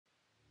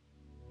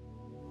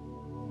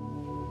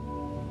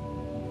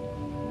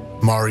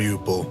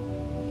Mariupol,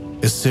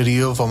 a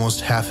city of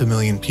almost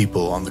 500,000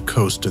 people on the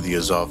coast of the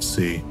Azov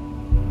Sea.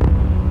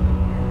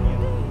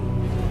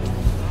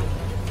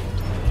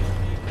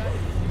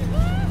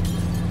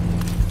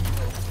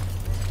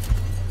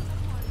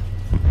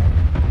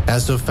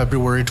 As of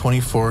February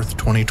 24th,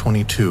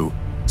 2022,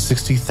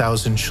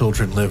 60,000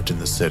 children lived in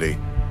the city.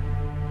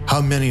 How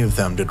many of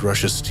them did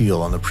Russia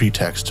steal on the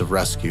pretext of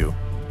rescue?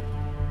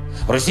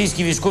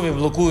 Російські військові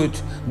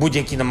блокують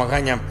будь-які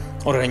намагання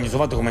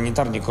організувати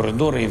гуманітарні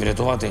коридори і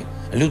врятувати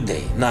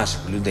людей,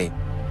 наших людей.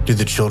 Did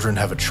the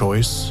children have a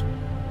choice?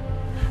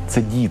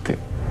 Це діти.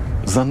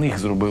 За них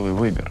зробили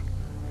вибір.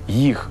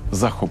 Їх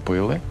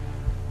захопили,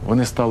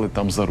 вони стали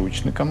там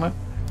заручниками.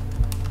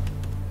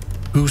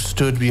 Who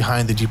stood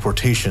behind the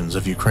deportations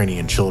of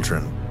Ukrainian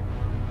children?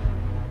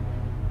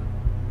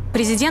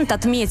 Президент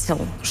отметил,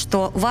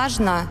 что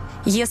важно,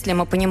 если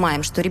мы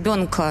понимаем, что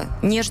ребенка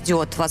не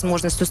ждет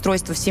возможность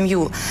устройства в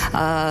семью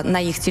на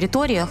их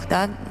территориях,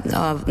 да,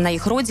 на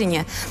их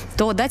родине,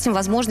 то дать им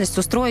возможность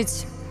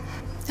устроить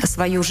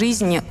свою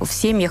жизнь в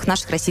семьях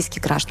наших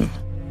российских граждан.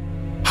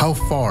 How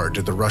far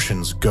did the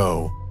Russians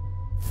go?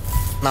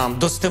 Нам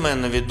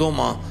достеменно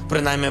відомо,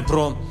 принаймні,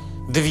 про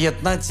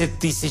 19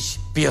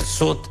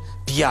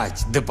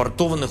 505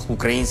 депортованих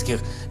українських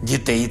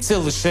дітей. І це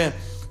лише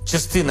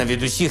частина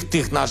від усіх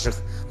тих наших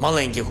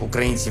маленьких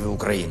українців і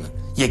України,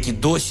 які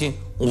досі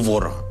у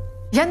ворога.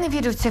 Я не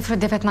вірю в цифру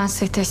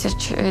 19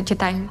 тисяч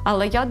дітей.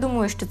 Але я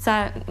думаю, що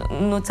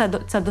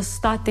це до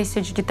 100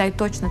 тисяч дітей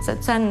точно.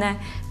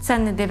 Це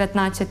не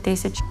 19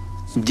 тисяч.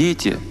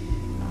 Дети.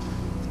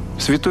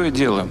 Святое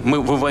дело. Мы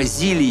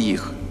вывозили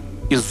их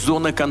из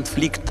зоны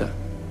конфликта,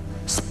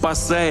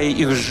 спасая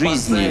их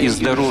жизни и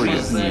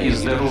здоровье.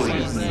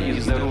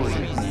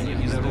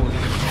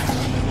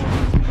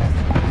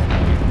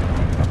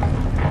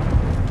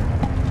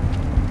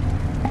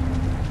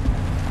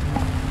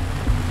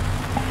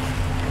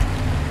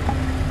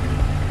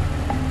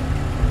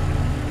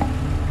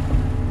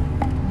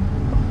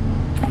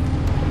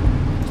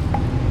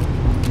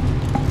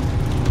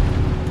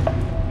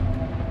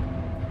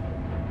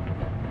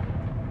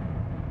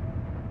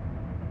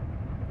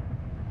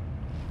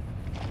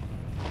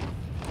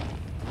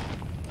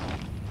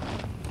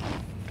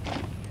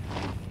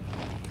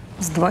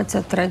 З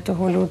 23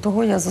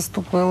 лютого я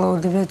заступила о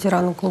 9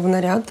 ранку в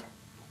наряд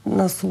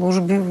на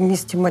службі в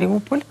місті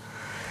Маріуполь.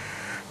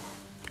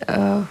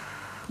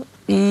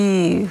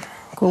 І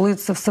коли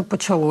це все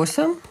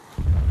почалося,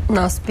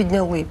 нас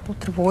підняли по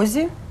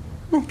тривозі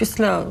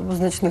після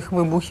значних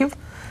вибухів.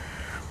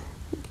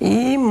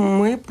 І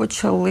ми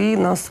почали,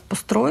 нас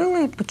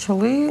построїли і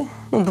почали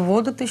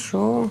доводити,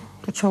 що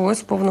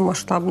почалось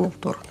повномасштабне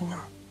вторгнення.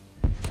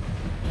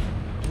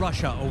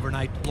 Russia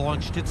overnight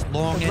launched its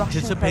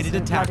long-anticipated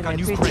attack on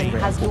Ukraine,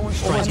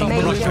 striking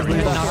Russian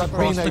troops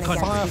across the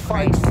country.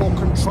 Fight for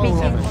control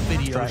of it.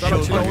 Video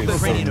showed the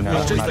Ukrainian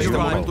military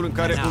arrival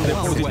now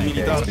underway.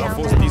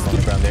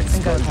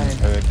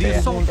 The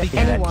assault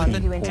began with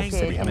an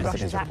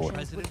President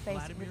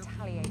Vladimir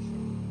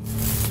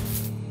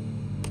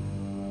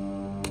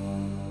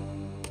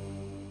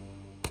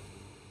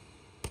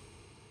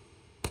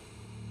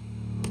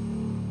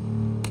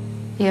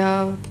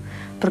Я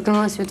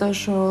прокинулася від того,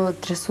 що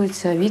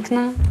трясуться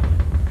вікна.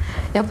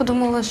 Я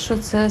подумала, що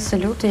це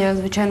салют. Я,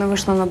 звичайно,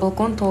 вийшла на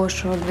балкон, тому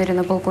що двері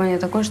на балконі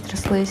також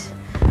тряслись.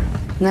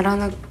 На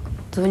ранок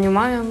дзвоню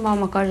мамі,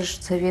 мама каже,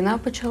 що це війна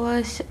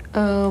почалась.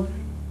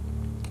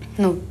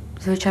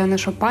 Звичайно,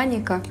 що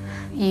паніка.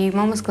 І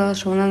мама сказала,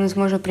 що вона не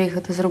зможе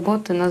приїхати з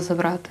роботи, нас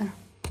забрати.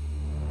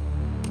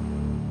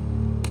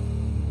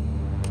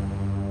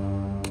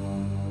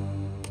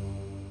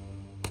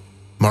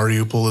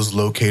 Mariupol is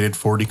located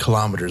 40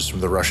 kilometers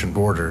from the Russian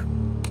border.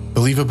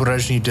 The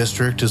Lvova-Belova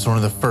district is one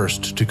of the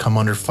first to come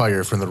under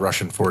fire from the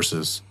Russian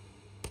forces.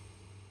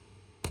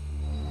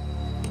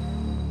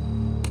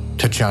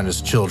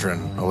 Tatiana's children,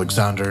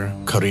 Alexander,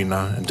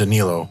 Karina, and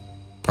Danilo,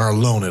 are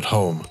alone at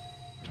home.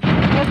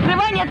 Не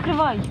відкривай, не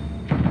відкривай!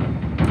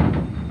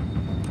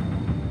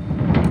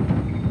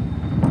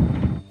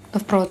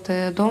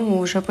 Навпроти дому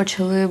вже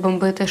почали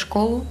бомбити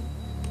школу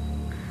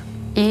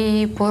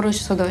і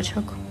поруч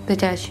садочок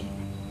дитячий.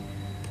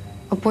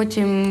 А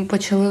потім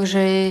почали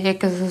вже,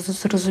 як я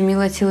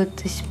зрозуміла,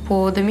 цілитись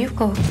по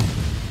домівках.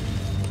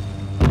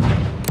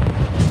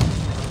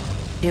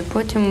 І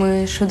потім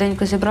ми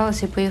швиденько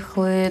зібралися і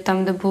поїхали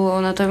там, де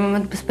було на той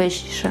момент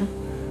безпечніше.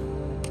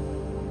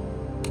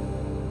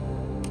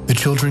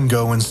 The children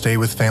go and stay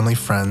with family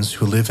friends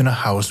who live in a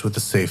house with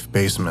a safe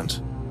basement.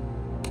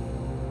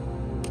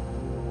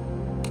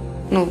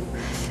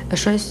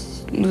 Щось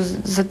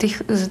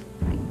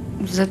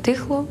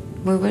затихло.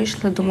 Ми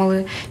вийшли,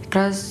 думали,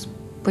 якраз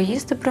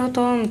поїсти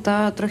приготуємо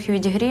та трохи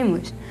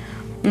відігріємось.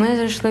 Ми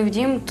зайшли в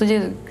дім,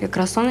 тоді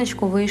якраз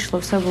сонечко вийшло,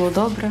 все було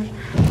добре.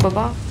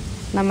 Бабах,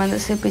 на мене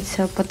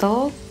сипеться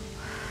потолок.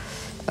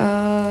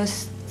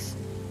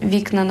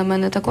 Вікна на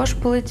мене також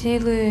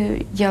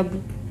полетіли. Я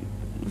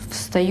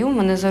встаю,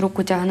 мене за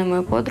руку тягне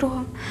моя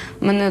подруга.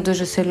 Мене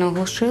дуже сильно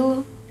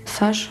оглушило.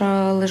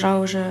 Саша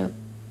лежав вже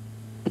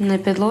на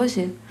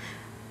підлозі.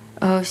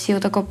 Всі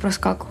отако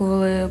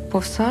проскакували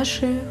повз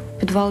Саші, в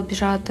підвал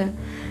біжати.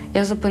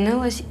 Я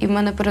зупинилась, і в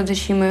мене перед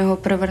очима його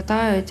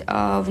перевертають,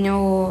 а в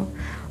нього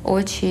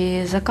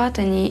очі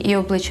закатані і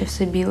обличчя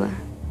все біле.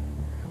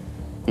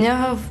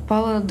 Я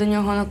впала до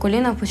нього на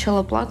коліна,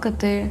 почала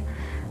плакати,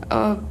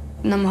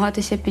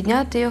 намагатися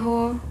підняти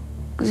його.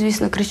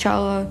 Звісно,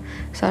 кричала: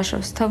 «Саша,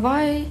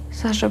 вставай!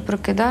 Саша,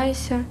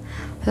 прокидайся!»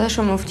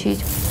 Саша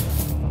мовчить.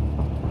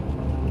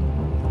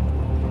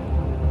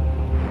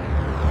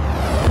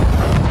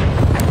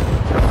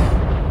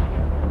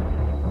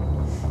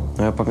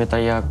 Я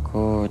пам'ятаю, як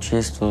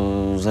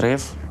чисто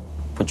зрив,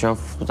 почав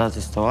питатися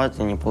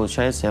вставати, не виходить.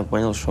 Я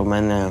зрозумів, що в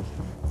мене,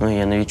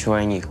 я не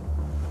відчуваю ніг.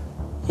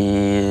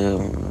 І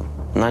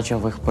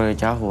почав їх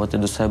перетягувати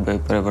до себе,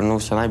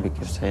 перевернувся на бік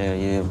і все.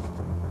 І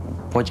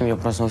потім я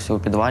проснувся у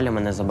підвалі,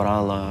 мене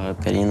забрала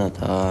Каріна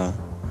та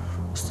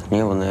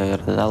останні, вони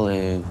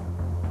ридали.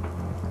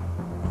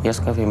 Я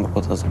сказав їм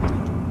рота закрити.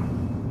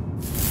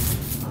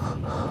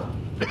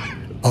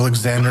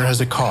 Alexander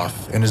has a cough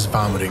and is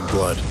vomiting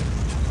blood.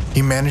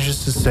 He manages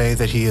to say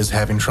that he is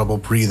having trouble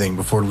breathing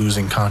before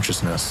losing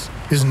consciousness.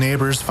 His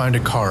neighbors find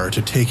a car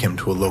to take him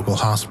to a local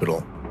hospital.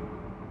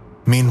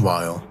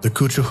 Meanwhile, the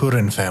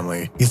Kuchuhurin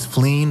family is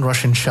fleeing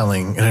Russian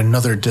shelling in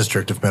another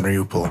district of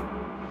Mariupol.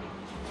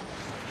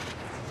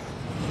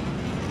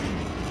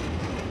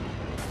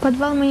 В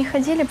подвал мы не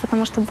ходили,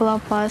 потому что было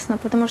опасно,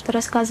 потому что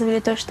рассказывали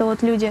то, что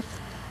вот люди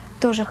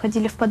тоже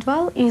ходили в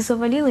подвал, и их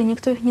завалило, и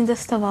никто их не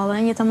доставал, и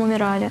они там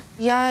умирали.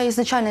 Я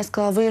изначально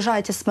сказала: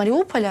 выезжайте с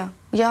Мариуполя,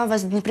 я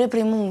вас в Днепре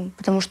приму,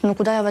 потому что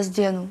куда я вас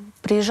дену?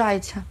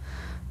 Приезжайте.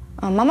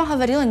 А мама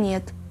говорила: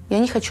 нет, я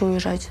не хочу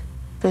уезжать.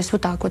 То есть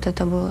вот так вот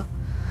это было.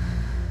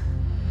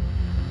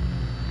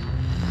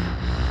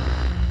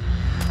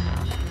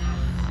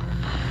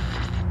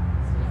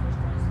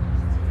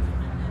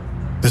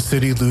 The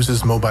city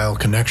loses mobile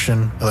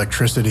connection,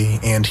 electricity,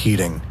 and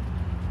heating.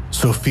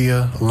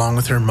 Sophia, along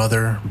with her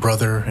mother,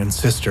 brother, and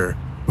sister,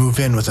 move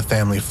in with a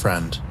family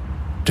friend.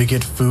 To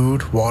get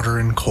food, water,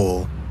 and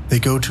coal, they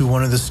go to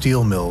one of the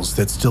steel mills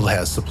that still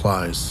has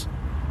supplies.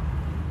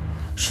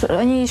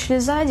 Они шли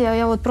сзади, а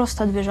я вот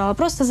просто отбежала.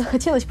 Просто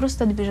захотелось,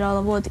 просто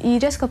отбежала. Вот. И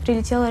резко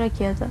прилетела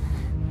ракета.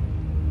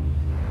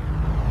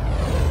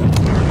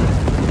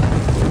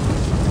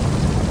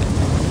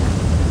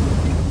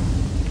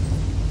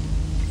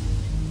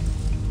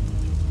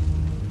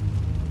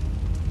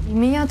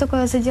 Меня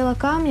только задело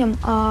камнем,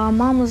 а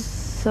маму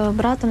с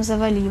братом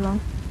завалило.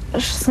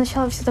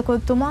 Сначала все такое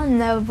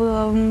туманное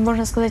было,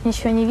 можно сказать,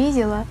 ничего не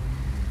видела.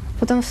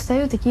 Потом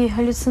встаю, такие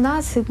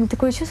галлюцинации,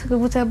 такое чувство, как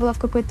будто я была в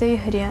какой-то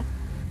игре.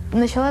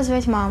 Начала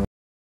звать маму.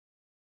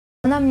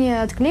 Она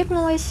мне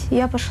откликнулась,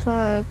 я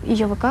пошла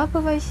ее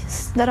выкапывать,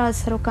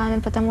 стараться руками,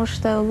 потому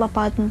что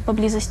лопат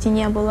поблизости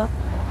не было.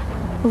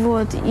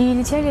 Вот. И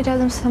летели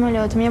рядом с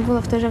самолетом. Мне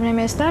было в то же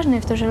время и страшно, и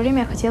в то же время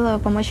я хотела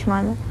помочь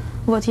маме.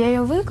 Вот, я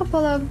ее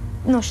выкопала,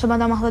 чтобы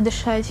она могла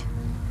дышать.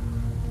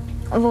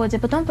 Вот, и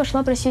потом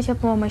пошла просить о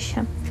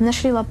помощи.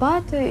 Нашли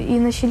лопаты и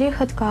начали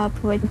их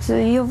откапывать.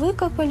 Ее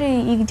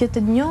выкопали, и где-то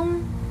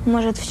днем,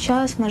 может в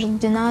час, может в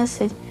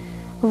 12,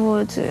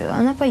 вот,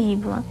 она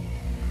погибла.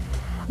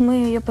 Мы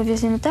ее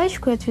повезли на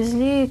тачку и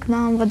отвезли к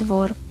нам во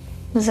двор,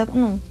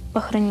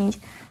 похоронить.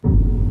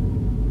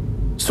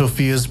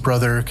 Sophia's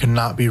brother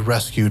cannot be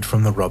rescued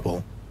from the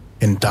rubble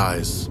and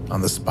dies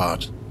on the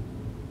spot.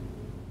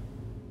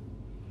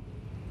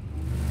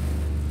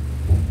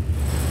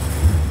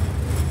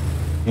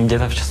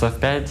 Где-то в часов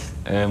 5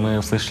 мы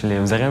услышали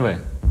взрывы,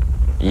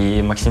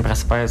 и Максим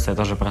просыпается, я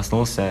тоже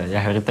проснулся.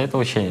 Я говорю: да это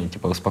учение,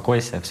 типа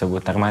успокойся, все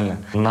будет нормально.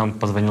 Нам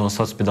позвонил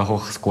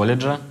соцпедагог с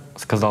колледжа,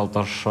 сказал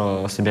то,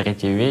 что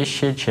соберите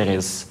вещи,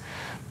 через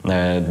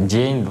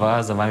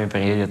день-два за вами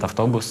приедет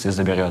автобус и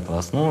заберет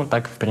вас.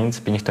 Так, в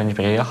принципе, никто не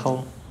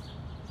приехал.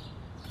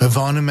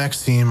 Ivan and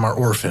Maxim are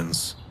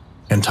orphans.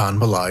 Anton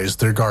Balai is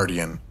their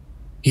guardian.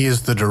 He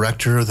is the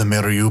director of the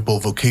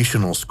Mariupol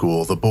vocational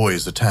school the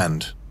boys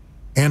attend.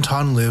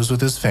 Anton lives with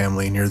his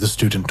family near the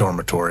student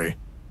dormitory.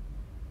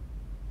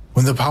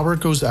 When the power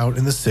goes out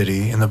in the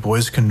city and the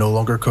boys can no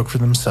longer cook for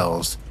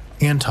themselves,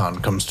 Anton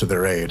comes to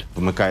their aid.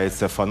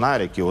 Вмикається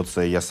фонарик, і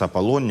оце я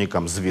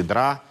сапалонником з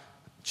відра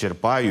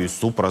черпаю і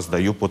суп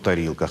роздаю по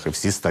тарілках. І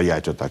всі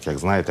стоять отак, як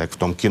знаєте, як в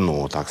тому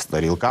кіно, отак з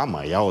тарілками,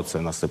 а я оце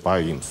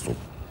насипаю їм суп.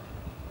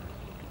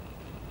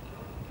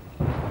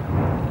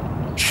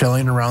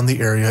 Shelling around the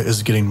area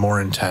is getting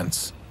more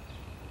intense.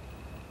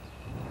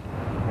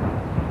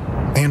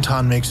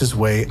 Anton makes his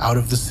way out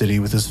of the city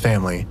with his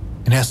family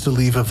and has to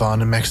leave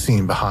Ivan and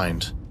Maxim behind.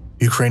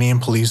 Ukrainian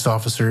police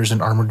officers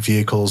and armored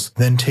vehicles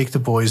then take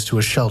the boys to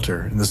a shelter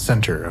in the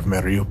center of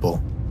Mariupol.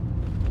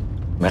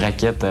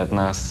 Ракеты от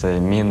нас,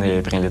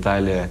 мины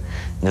прилетали,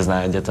 не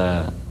знаю,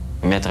 где-то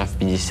метров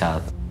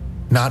 50.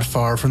 Not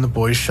far from the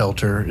boys'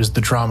 shelter is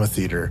the drama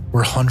theater,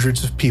 where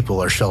hundreds of people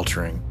are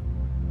sheltering.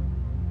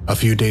 A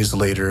few days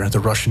later, the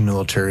Russian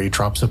military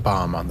drops a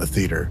bomb on the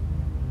theater.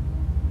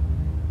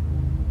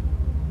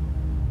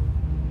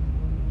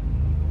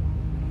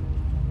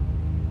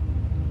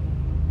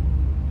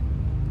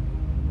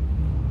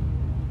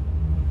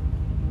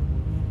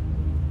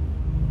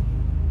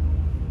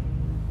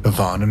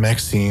 Ivan and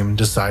Maxim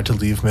decide to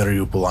leave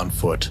Mariupol on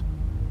foot.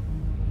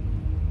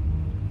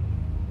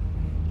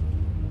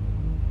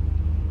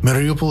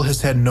 Mariupol has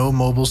had no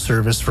mobile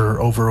service for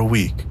over a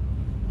week.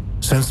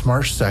 Since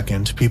March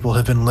 2nd, people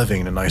have been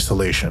living in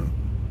isolation.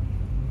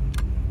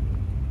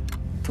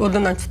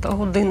 11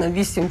 година,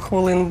 8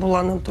 хвилин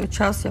була на той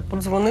час, я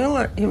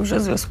подзвонила, і вже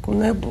зв'язку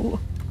не було.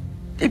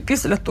 І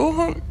після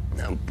того,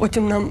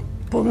 потім нам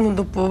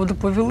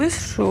доповіли,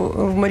 що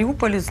в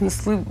Маріуполі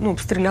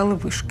обстріляли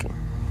вишки.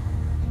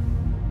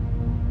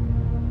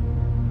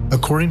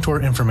 According to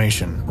our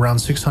information, around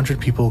 600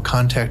 people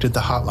contacted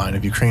the hotline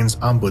of Ukraine's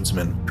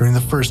ombudsman during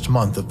the first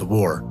month of the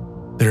war.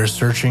 They are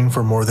searching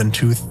for more than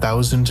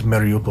 2,000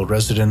 Mariupol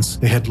residents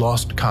they had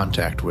lost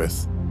contact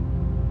with.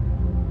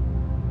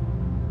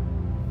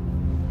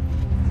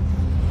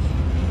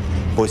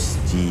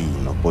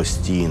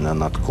 Постійно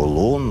над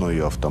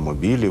колонною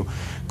автомобілів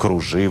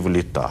кружив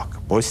літак.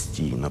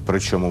 Постійно.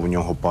 Причому в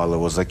нього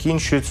паливо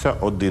закінчується,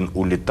 один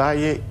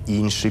улітає,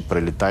 інший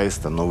прилітає,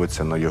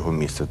 становиться на його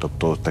місце.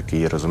 Тобто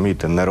такий,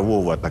 розумієте,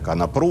 нервова така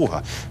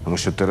напруга, тому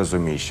що ти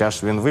розумієш,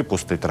 зараз він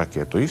випустить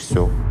ракету і все.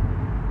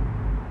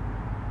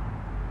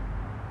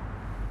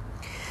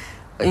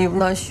 І в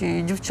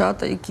наші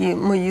дівчата, які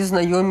мої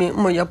знайомі,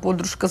 моя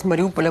подружка з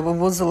Маріуполя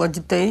вивозила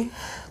дітей,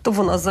 то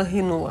вона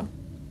загинула.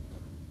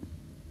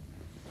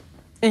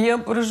 І я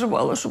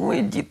переживала, щоб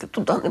мої діти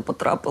туди не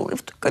потрапили,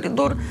 в той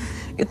коридор.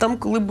 І там,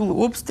 коли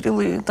були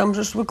обстріли, там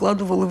же ж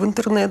викладували в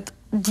інтернет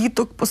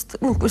діток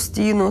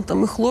постійно.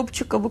 Там і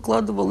хлопчика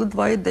викладували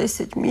 2 і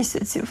 10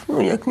 місяців.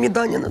 Як мій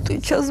Даня на той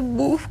час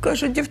був,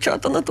 каже,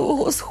 дівчата на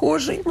того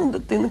схожий.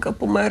 Дитинка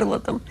померла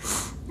там.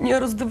 Я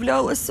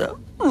роздивлялася,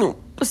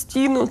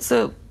 постійно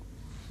це.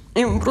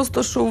 І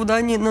просто, що в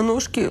Дані на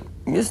ножки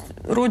є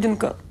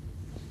родинка.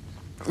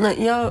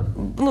 Я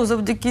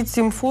завдяки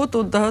цим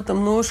фото,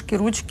 там ножки,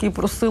 ручки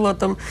просила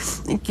там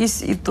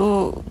якісь, і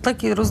то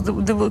так і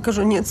роздивила,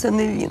 кажу, ні, це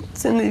не він,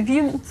 це не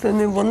він, це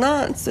не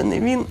вона, це не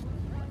він.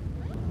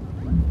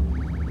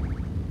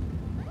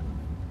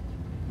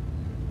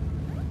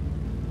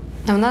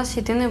 У нас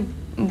єдине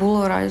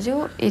було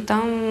радіо, і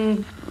там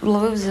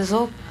ловив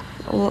зв'язок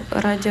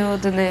радіо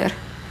ДНР.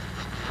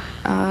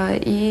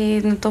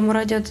 І на тому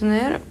радіо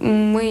ДНР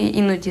ми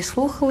іноді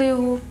слухали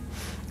його.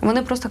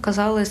 Вони просто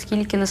казали,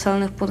 скільки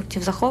населених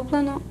пунктів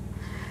захоплено,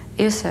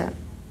 і все,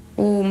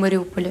 у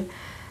Маріуполі.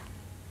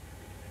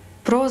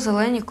 Про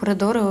зелені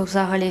коридори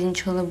взагалі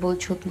нічого не було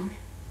чутно.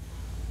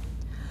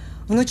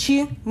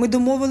 Вночі ми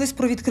домовились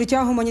про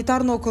відкриття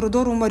гуманітарного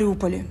коридору в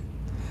Маріуполі.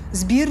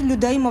 Збір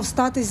людей мав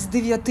статись з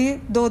 9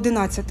 до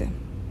 11.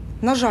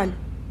 На жаль,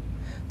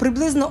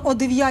 приблизно о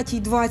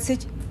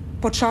 9:20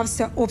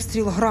 почався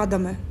обстріл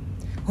градами.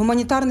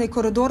 Гуманітарний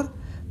коридор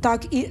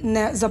так і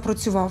не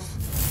запрацював.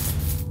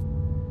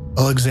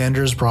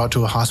 Alexander is brought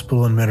to a hospital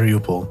in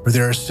Mariupol, where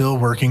there are still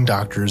working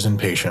doctors and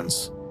patients.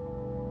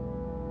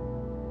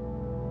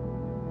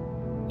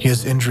 He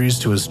has injuries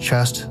to his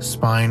chest,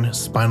 spine,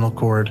 spinal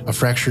cord, a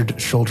fractured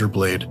shoulder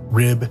blade,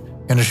 rib,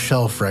 and a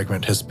shell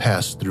fragment has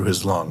passed through his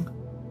lung.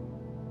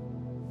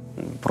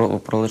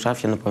 Пролежав,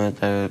 я не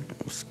пам'ятаю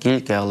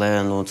скільки,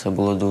 але це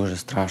було дуже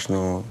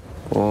страшно.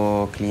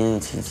 По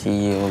клініці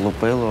цій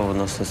лупило,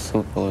 воно все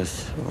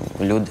сипалось.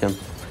 Люди,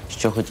 з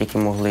чого тільки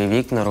могли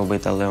вікна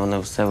робити, але воно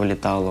все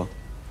вилітало.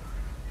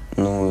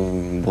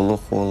 Було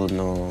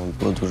холодно,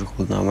 було дуже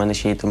холодно. А в мене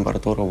ще й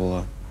температура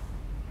була.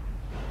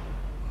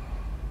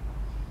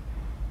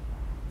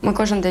 Ми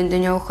кожен день до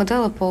нього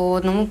ходили по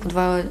одному, по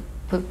 2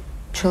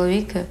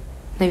 чоловіки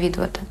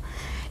навідувати.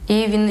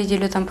 І він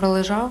неділю там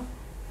пролежав,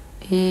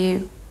 і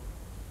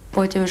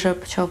потім вже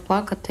почав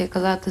плакати і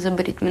казати,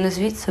 заберіть мене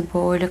звідси,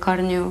 бо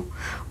лікарню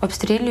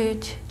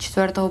обстрілюють,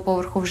 4-го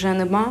поверху вже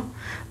нема,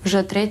 вже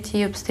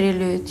 3-й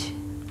обстрілюють.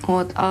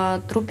 А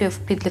трупів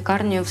під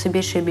лікарнею все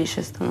більше і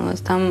більше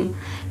становилось. Там,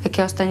 як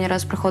я останній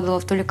раз приходила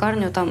в ту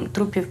лікарню, там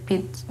трупів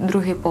під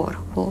 2-й поверх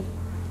було.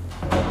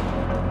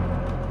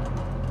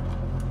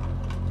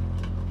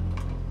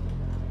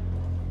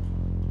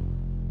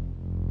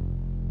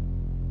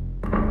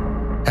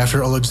 After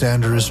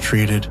Alexander is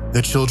treated,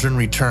 the children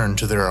return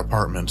to their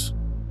apartment.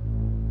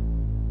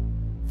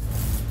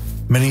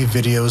 Many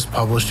videos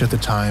published at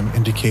the time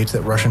indicate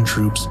that Russian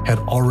troops had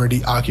already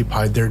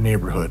occupied their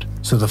neighborhood,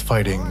 so the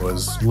fighting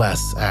was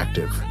less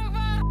active.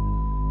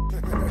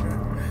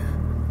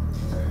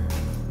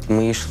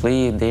 Ми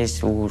йшли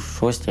десь у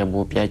 6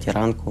 або 5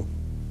 ранку.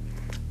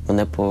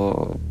 Мене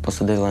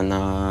посадили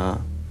на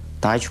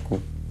тачку.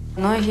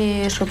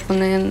 Ноги, щоб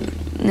вони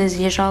не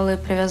з'їжджали,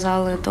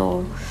 прив'язали до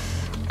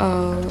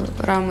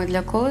рами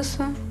для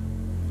колеса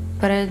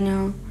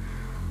переднього.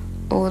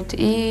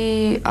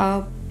 А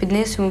під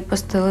низ йому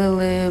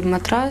постелили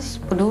матрас,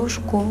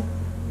 подушку,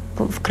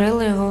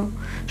 вкрили його,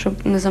 щоб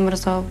не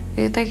замерзав.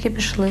 І так і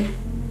пішли.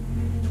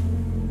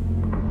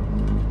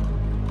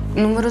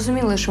 Ми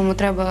розуміли, що йому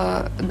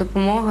треба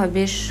допомога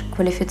більш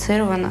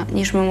кваліфікована,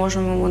 ніж ми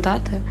можемо йому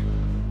дати.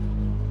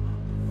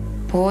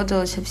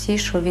 Погодилися всі,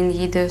 що він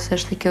їде все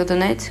ж таки у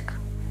Донецьк.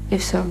 І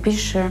все,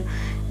 більше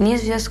ні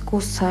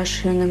зв'язку з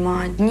Сашею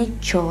нема,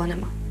 нічого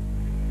нема.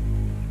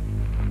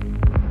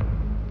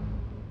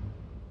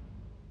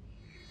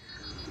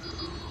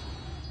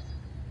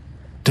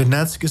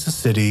 Donetsk is a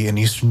city in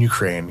eastern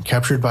Ukraine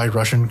captured by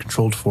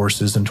Russian-controlled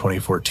forces in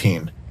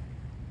 2014.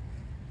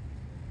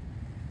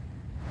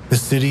 The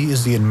city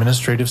is the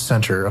administrative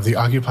center of the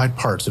occupied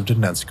parts of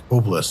Donetsk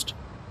Oblast.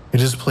 It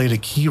has played a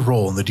key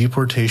role in the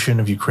deportation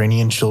of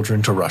Ukrainian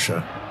children to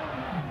Russia.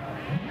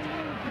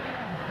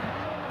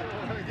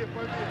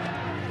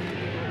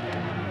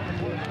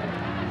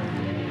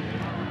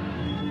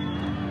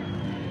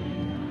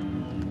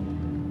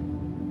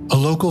 A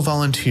local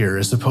volunteer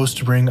is supposed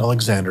to bring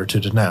Alexander to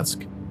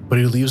Donetsk, but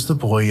he leaves the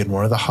boy in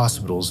one of the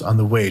hospitals on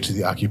the way to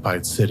the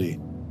occupied city.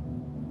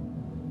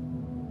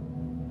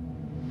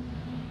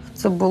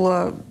 Це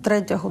була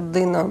 3-я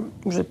година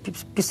вже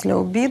після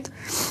обід.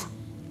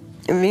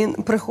 Він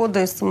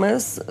приходить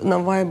смс на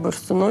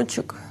Viber,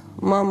 синочек: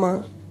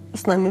 «Мама,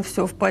 с нами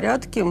все в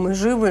порядке, мы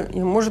живы, и,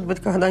 может быть,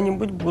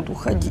 когда-нибудь буду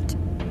ходить».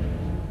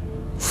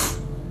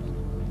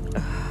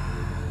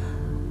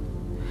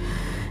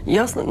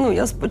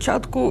 Я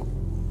спочатку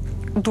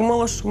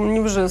думала, що мені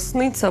вже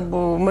сниться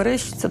або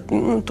мерещиться,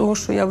 того,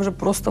 що я вже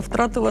просто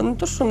втратила не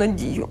то, що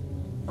надію.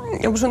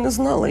 Я вже не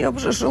знала, я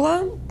вже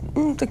жила,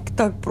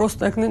 так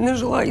просто, як не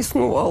жила,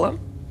 існувала.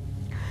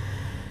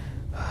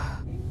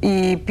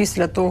 І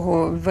після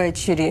того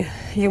ввечері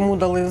йому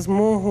дали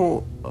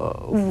змогу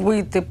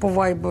вийти по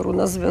вайберу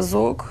на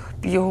зв'язок.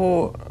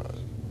 Його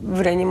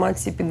в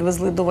реанімації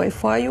підвезли до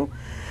Wi-Fi.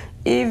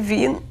 І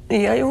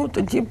я його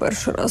тоді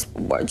перший раз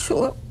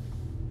побачила.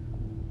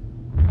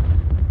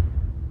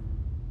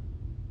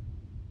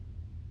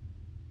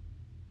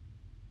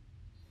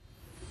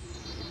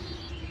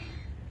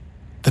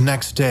 The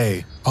next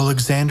day,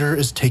 Alexander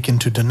is taken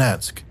to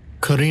Donetsk.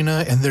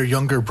 Karina and their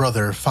younger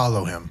brother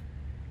follow him.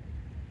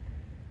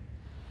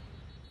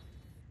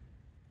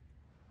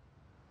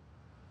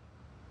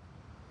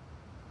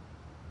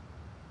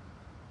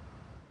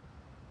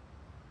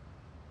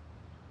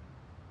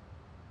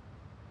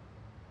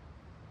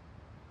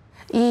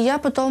 И я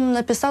потом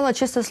написала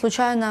чисто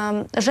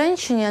случайно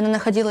женщине, она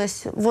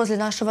находилась возле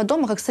нашего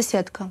дома, как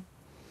соседка.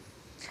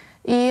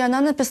 И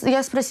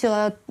я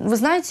спросила: вы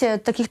знаете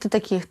таких-то,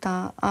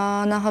 таких-то?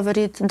 А она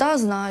говорит: да,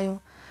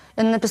 знаю.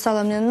 И она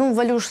написала мне: ну,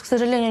 Валюш, к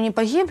сожалению, они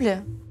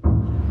погибли.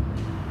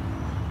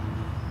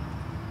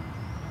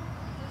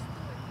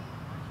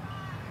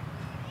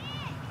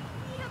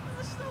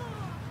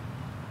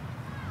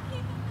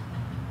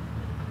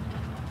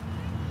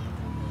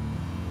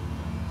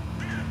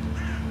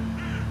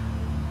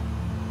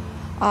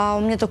 А у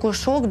меня такой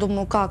шок,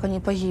 думаю, как они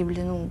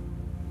погибли? Ну,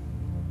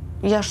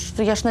 я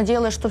ж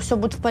надеялась, что все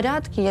будет в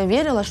порядке, я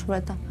верила в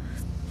это.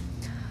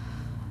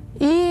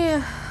 И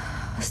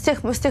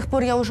с тех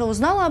пор я уже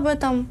узнала об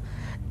этом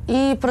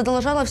и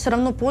продолжала все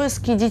равно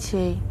поиски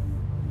детей.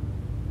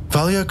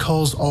 Valya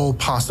calls all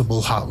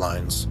possible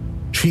hotlines.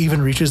 She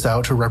even reaches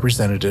out to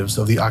representatives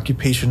of the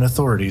occupation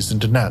authorities in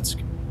Donetsk.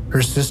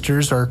 Her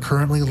sisters are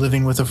currently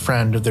living with a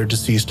friend of their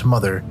deceased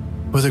mother,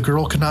 but the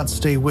girl cannot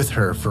stay with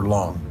her for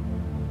long.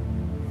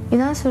 И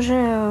нас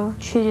уже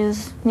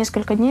через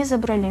несколько дней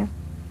забрали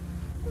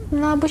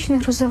на обычной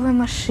грузовой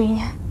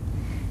машине.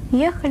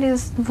 Ехали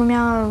с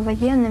 2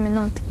 военными,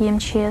 ну, такие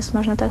МЧС,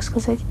 можно так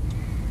сказать.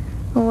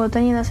 Вот,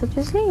 они нас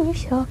отвезли, и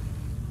все.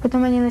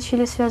 Потом они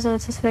начали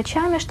связываться с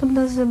врачами, чтобы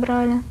нас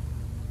забрали.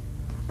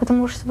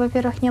 Потому что,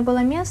 во-первых, не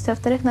было места,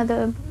 во-вторых,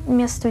 надо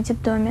место в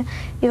детдоме,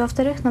 и,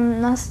 во-вторых,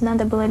 нас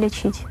надо было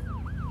лечить.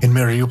 In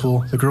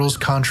Mariupol, the girls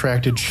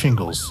contracted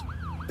shingles.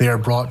 They are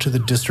brought to the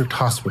district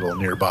hospital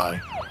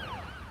nearby.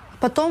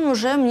 Потом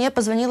уже мне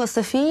позвонила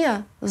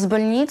София с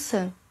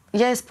больницы.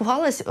 Я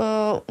испугалась,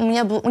 у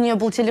нее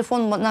был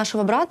телефон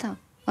нашего брата,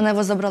 она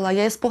его забрала.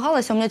 Я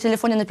испугалась, а у меня в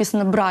телефоне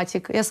написано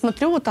 «братик». Я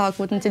смотрю вот так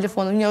вот на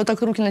телефон, у меня вот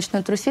так руки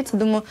начинают труситься,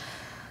 думаю,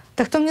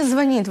 да кто мне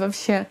звонит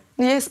вообще?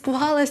 Я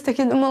испугалась, так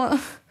я думала,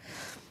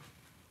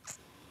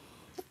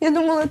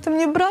 это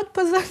мне брат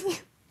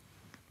позвонит.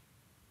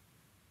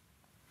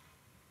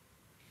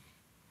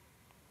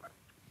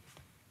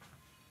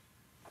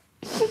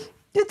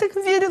 Я так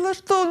верила,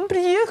 что он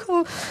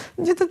приехал,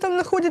 где-то там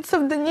находится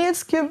в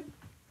Донецке.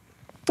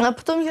 А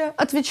потом я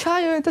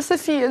отвечаю, это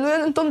София. Но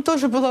я на том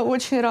тоже была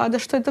очень рада,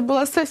 что это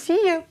была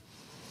София.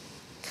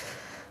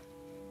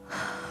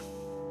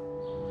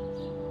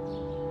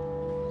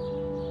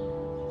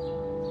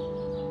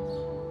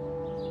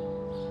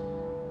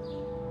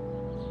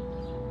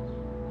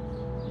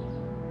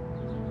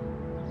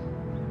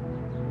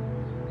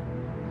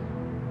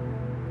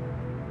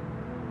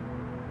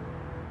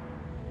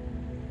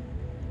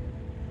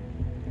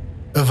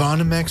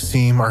 Ivan and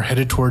Maxim are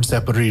headed towards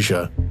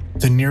Zaporizhia,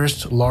 the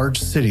nearest large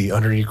city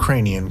under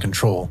Ukrainian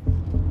control.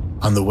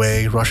 On the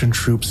way, Russian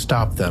troops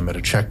stop them at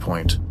a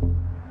checkpoint.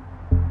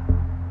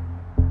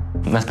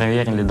 Нас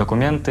проверили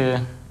документы,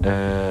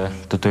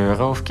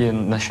 татуировки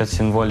насчет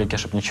символики,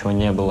 чтобы ничего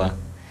не было,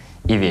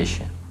 и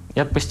вещи. И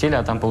отпустили,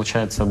 а там,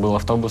 получается, был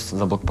автобус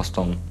за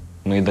блокпостом.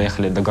 Мы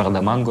доехали до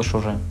города Мангуш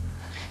уже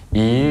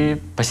и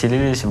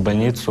поселились в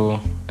больницу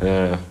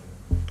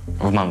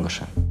в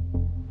Мангуше.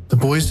 The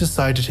boys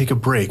decide to take a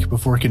break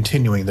before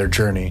continuing their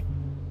journey.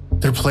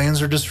 Their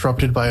plans are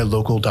disrupted by a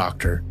local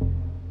doctor.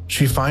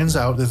 she finds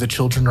out that the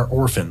children are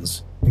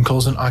orphans and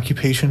calls an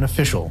occupation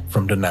official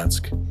from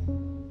Donetsk.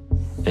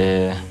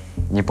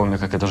 Не помню,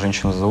 как эту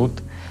женщину зовут.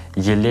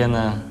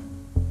 Елена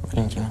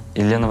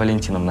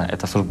Валентиновна.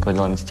 Это служба по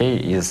делам детей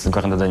из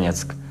города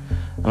Донецк.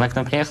 Она к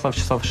нам приехала в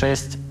часов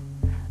 6,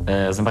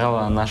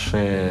 забрала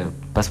наши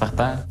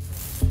паспорта.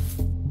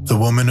 The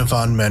woman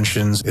Ivan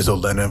mentions is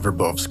Olena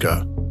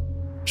Verbovska.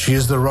 She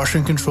is the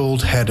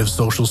Russian-controlled head of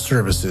social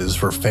services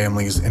for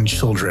families and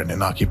children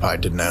in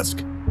occupied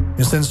Donetsk.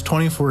 And since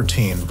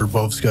 2014,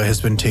 Verbovska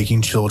has been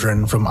taking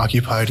children from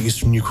occupied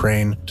eastern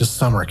Ukraine to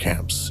summer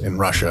camps in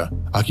Russia,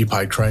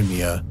 occupied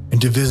Crimea,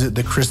 and to visit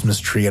the Christmas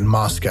tree in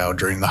Moscow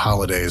during the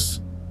holidays.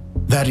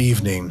 That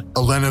evening,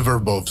 Olena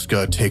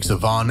Verbovska takes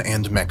Ivan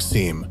and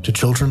Maxim to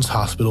Children's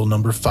Hospital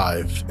No.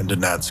 5 in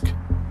Donetsk.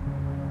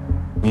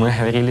 Мы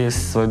говорили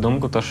свою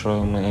думку, то,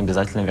 что мы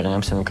обязательно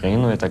вернемся на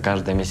Украину. Это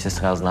каждая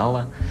медсестра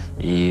знала.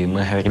 И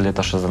мы говорили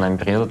то, что за нами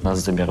приедут, нас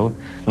заберут.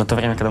 На то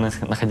время, когда мы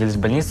находились в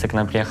больнице, к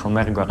нам приехал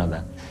мэр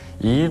города.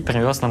 И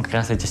привез нам как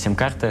раз эти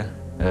сим-карты.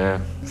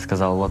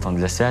 Сказал, вот он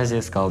для связи.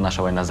 Сказал,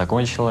 наша война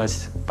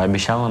закончилась.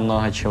 Пообещал нам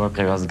много чего,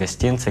 привез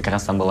гостинцы. Как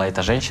раз там была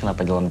эта женщина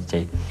по делам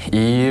детей.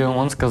 И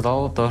он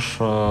сказал то,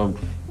 что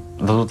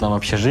дадут нам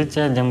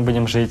общежитие, где мы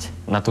будем жить,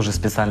 на ту же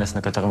специальность,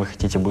 на которой вы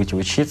хотите, будете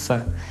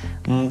учиться.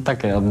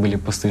 Так и были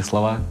пустые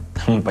слова.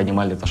 Мы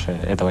понимали, что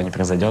этого не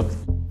произойдет.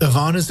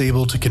 Ivan is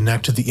able to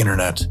connect to the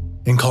internet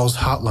and calls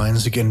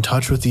hotlines to get in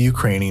touch with the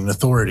Ukrainian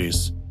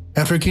authorities.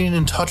 After getting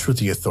in touch with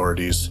the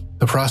authorities,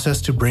 the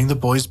process to bring the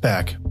boys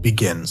back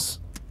begins.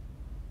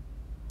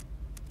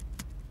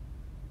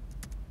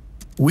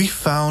 We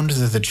found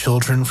that the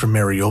children from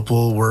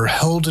Mariupol were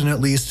held in at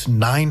least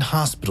 9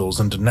 hospitals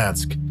in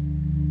Donetsk.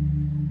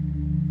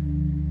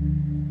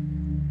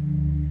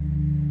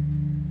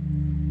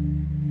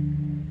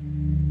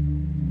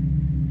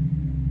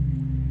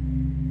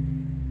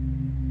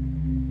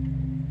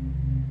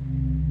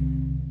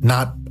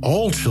 Not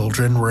all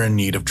children were in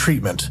need of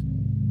treatment.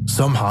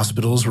 Some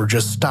hospitals were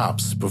just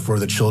stops before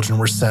the children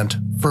were sent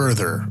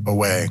further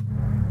away.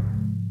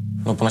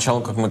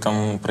 Поначалу, как мы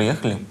там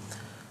приехали,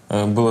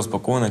 было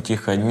спокойно,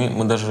 тихо.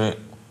 Мы даже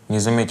не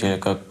заметили,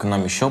 как к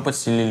нам еще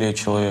подселили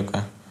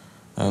человека,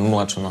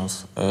 младше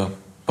нас.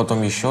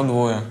 Потом еще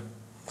 2.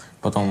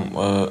 Потом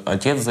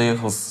отец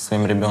заехал со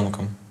своим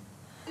ребенком.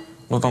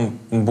 Там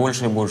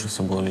больше и больше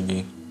все было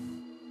людей.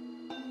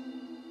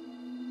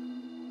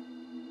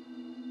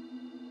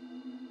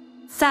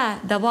 Це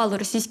давало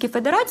Російській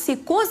Федерації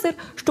козир,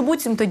 що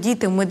буцімто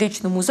діти в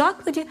медичному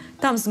закладі,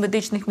 там з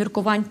медичних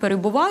міркувань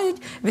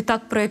перебувають.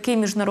 Відтак, про який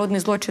міжнародний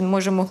злочин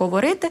можемо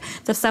говорити?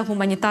 Це все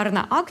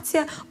гуманітарна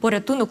акція,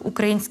 порятунок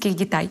українських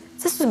дітей.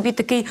 Це собі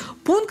такий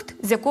пункт,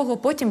 з якого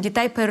потім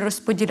дітей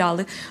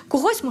перерозподіляли.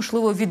 Когось,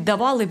 можливо,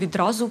 віддавали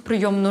відразу в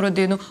прийомну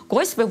родину,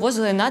 когось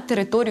вивозили на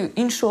територію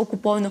іншу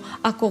окуповану,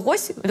 а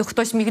когось,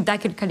 хтось міг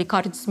декілька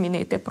лікарень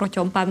змінити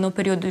протягом певного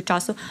періоду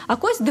часу, а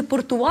когось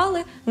депортували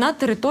на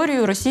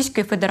територію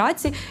Російської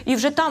Федерації і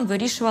вже там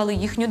вирішували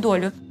їхню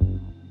долю.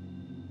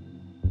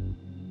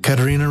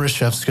 Katerina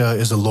Reshevska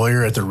is a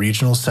lawyer at the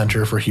Regional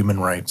Center for Human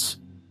Rights.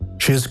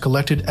 She has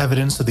collected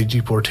evidence of the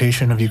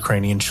deportation of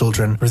Ukrainian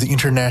children for the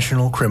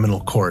International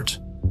Criminal Court.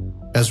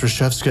 As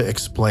Reshevska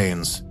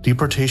explains,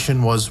 deportation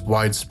was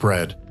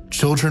widespread.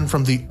 Children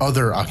from the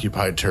other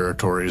occupied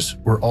territories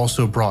were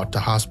also brought to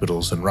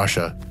hospitals in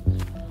Russia.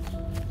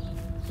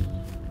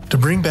 To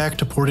bring back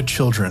deported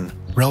children,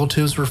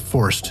 relatives were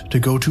forced to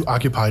go to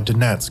occupied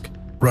Donetsk.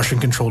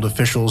 Russian-controlled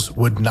officials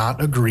would not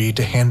agree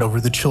to hand over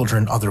the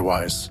children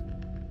otherwise.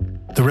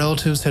 The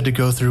relatives had to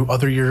go through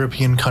other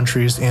European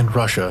countries and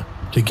Russia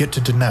to get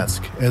to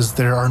Donetsk, as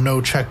there are no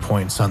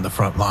checkpoints on the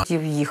front line.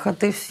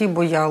 Їхати всі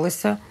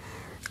боялися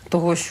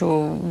того,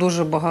 що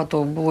дуже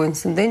багато було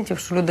інцидентів,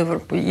 що люди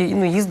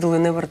їздили,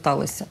 не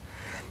верталися.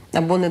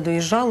 Або не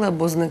доїжджали,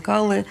 або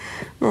зникали.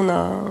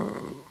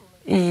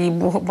 І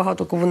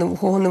багато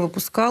кого не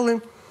випускали.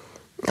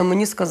 А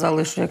мені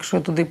сказали, що якщо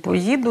я туди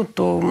поїду,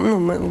 то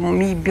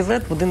мій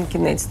білет в один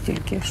кінець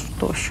тільки,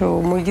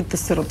 що мої діти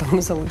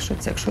сиротами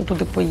залишаться, якщо я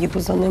туди поїду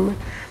за ними.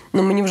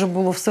 Мені вже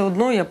було все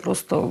одно,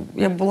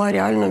 я була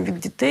реально від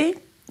дітей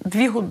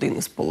 2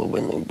 години з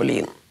половиною,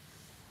 блін.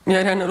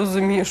 Я реально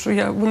розумію,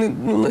 що вони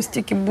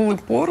настільки були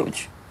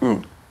поруч.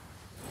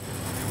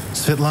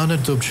 Svetlana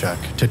Dubchak,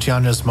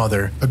 Tatiana's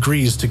mother,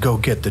 agrees to go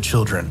get the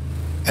children.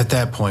 At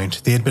that point,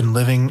 they had been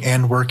living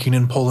and working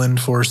in Poland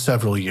for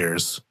several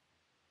years.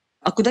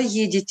 А куда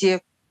едете?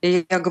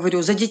 Я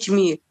говорю, за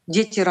детьми.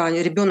 Дети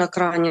ранены, ребенок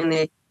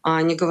раненый. А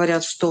они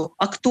говорят, что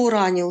а кто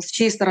ранил, с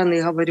чьей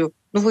стороны? Говорю,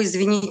 вы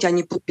извините,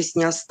 они подпись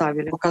не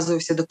оставили. Показываю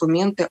все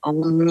документы, а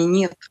он мне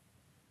нет.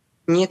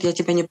 Нет, я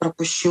тебя не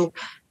пропущу.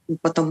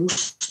 Потому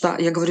что,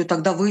 я говорю,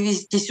 тогда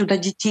вывезите сюда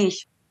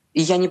детей,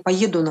 и я не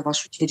поеду на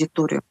вашу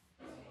территорию.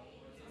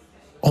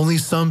 Only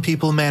some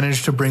people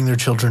manage to bring their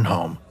children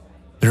home.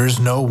 There is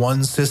no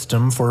one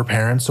system for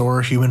parents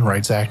or human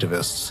rights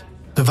activists.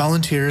 The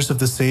volunteers of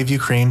the Save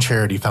Ukraine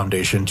Charity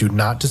Foundation do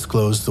not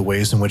disclose the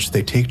ways in which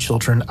they take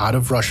children out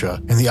of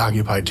Russia and the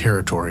occupied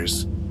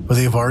territories, but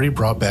they have already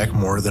brought back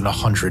more than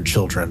 100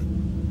 children.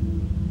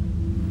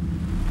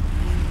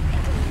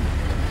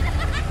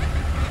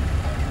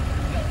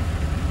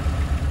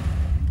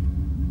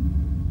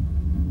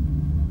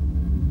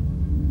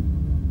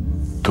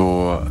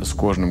 з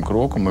кожним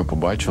кроком ми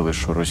побачили,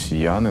 що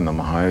росіяни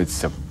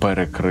намагаються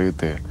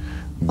перекрити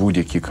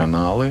будь-які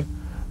канали,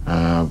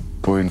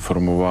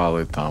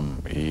 поінформували там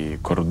і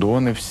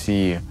кордони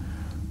всі,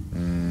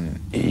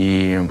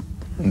 і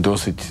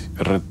досить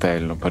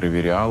ретельно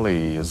перевіряли.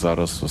 І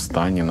зараз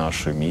останні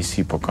наші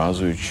місії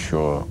показують,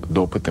 що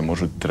допити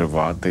можуть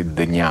тривати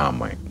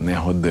днями, не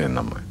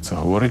годинами. Це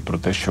говорить про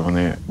те, що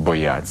вони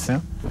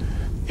бояться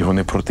і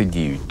вони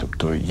протидіють.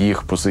 Тобто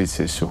їх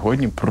позиція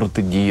сьогодні –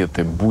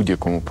 протидіяти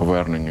будь-якому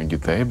поверненню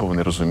дітей, бо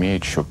вони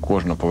розуміють, що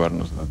кожна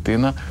повернута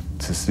дитина –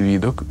 це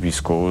свідок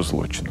військового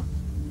злочину.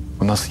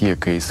 У нас є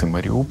кейси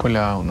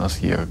Маріуполя, у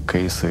нас є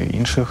кейси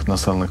інших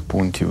населених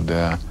пунктів,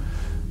 де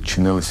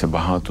чинилися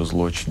багато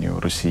злочинів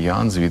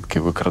росіян, звідки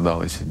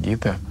викрадалися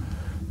діти.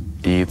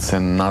 І це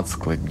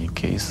надскладні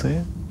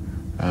кейси.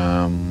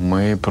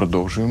 Ми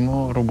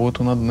продовжуємо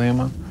роботу над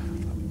ними,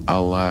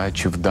 але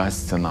чи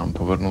вдасться нам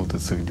повернути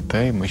цих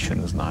дітей, ми ще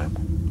не знаємо.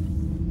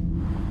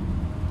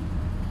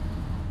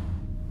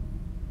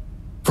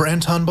 For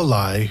Anton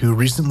Balai, who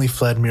recently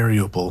fled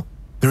Mariupol,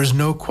 there is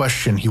no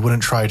question he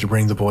wouldn't try to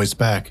bring the boys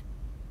back.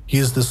 He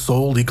is the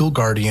sole legal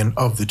guardian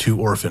of the two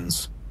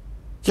orphans.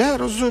 Я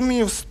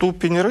розумів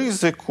ступінь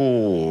ризику,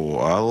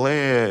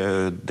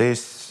 але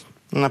десь,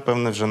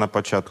 напевне, вже на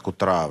початку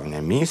травня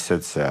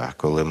місяця,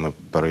 коли ми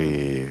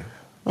при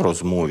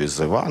розмові з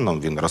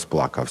Іваном, він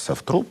розплакався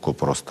в трубку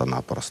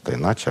просто-напросто і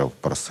почав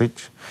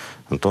просити: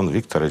 Антон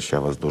Вікторович, я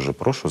вас дуже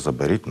прошу,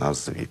 заберіть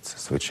нас звідси.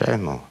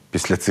 Звичайно,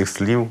 після цих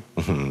слів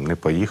не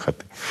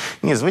поїхати.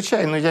 Ні,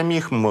 звичайно, я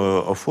міг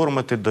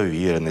оформити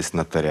довіреність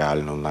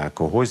нотаріальну на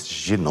когось з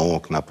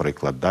жінок,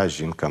 наприклад, да,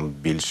 жінкам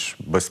більш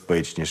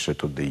безпечніше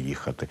туди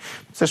їхати.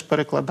 Це ж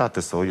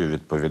перекладати свою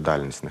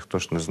відповідальність. Ніхто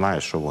ж не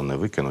знає, що вони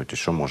викинуть і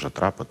що може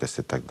трапитись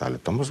і так далі.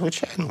 Тому,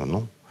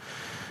 звичайно,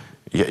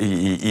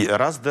 і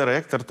раз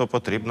директор, то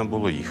потрібно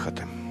було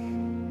їхати.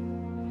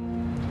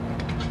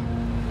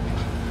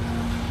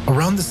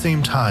 Around the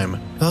same time,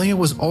 Velia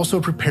was also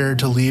prepared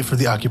to leave for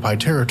the occupied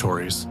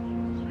territories.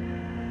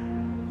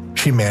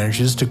 She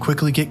manages to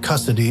quickly get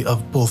custody of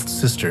both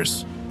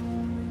sisters.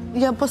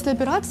 Я после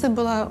операции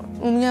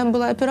у меня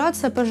была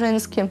операция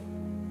по-женски.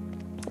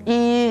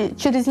 И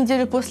через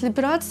неделю после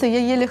операции я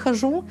еле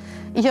хожу,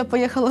 и я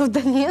поехала в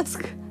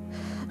Донецк,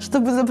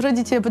 чтобы забрать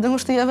детей, потому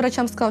что я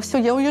врачам сказала: все,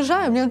 я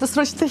уезжаю, мне надо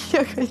срочно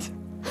ехать.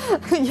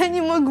 Я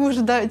не могу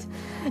ждать.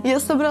 Я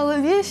собрала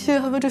вещи,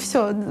 говорю: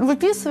 все,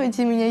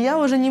 выписывайте меня, я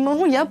уже не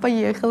могу, я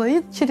поехала.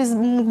 И через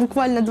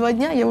буквально 2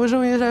 дня я уже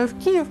уезжаю в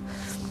Киев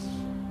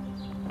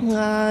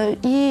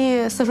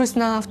и сажусь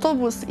на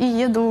автобус и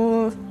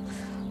еду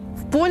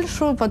в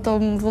Польшу,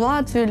 потом в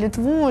Латвию,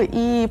 Литву,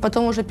 и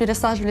потом уже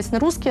пересаживались на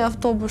русский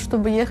автобус,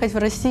 чтобы ехать в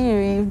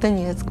Россию и в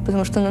Донецк,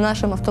 потому что на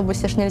нашем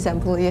автобусе ж нельзя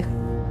было ехать.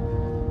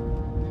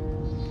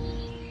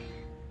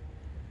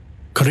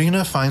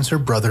 Karina finds her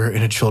brother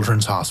in a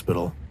children's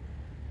hospital.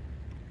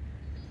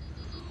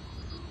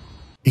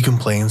 He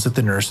complains that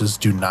the nurses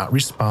do not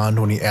respond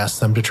when he asks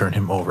them to turn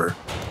him over.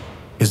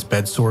 His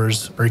bed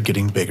sores are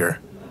getting bigger.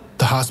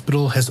 The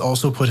hospital has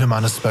also put him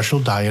on a special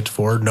diet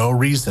for no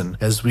reason,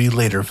 as we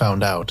later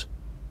found out.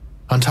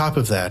 On top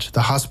of that,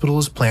 the hospital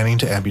is planning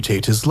to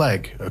amputate his leg,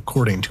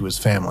 according to his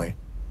family.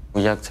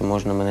 Як це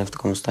можна мене в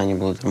такому стані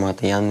було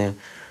тримати?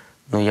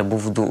 Я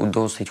був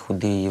досить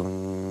худий.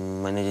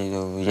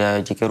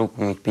 Я тільки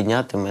руку міг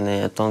підняти, в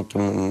мене тонкі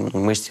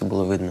мишці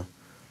було видно.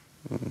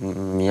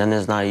 Я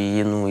не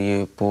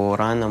знаю, і по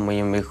ранам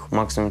моїм їх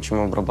максимум чим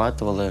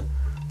обрабатували,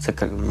 це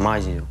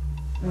мазію.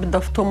 Біда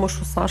в тому,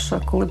 що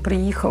Саша, коли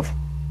приїхав,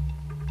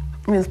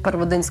 він в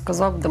перший день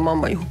сказав, де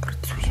мама його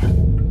працює.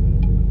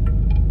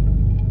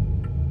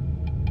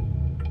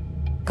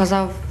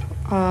 Казав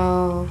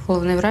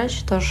головний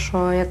врач,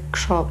 що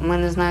якщо ми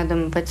не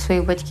знайдемо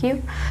своїх батьків,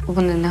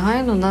 вони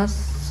негайно нас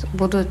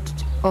будуть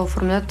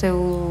оформляти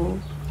у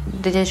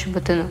дитячий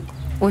будинок,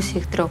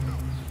 усіх 3.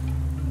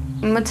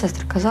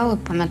 Медсестри казали,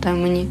 пам'ятаю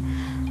мені,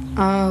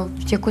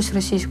 в якусь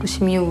російську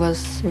сім'ю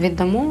вас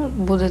віддамо,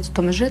 будете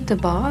там жити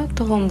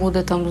багато, вам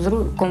буде там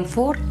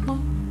комфортно,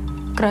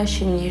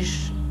 краще,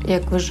 ніж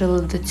як ви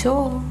жили до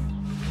цього.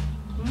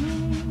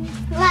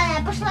 Ладно,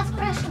 я пошла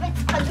спрашивать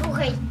с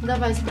подругой.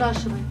 Давай,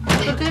 спрашивай.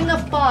 Только именно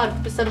в парк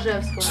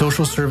Писаржевского.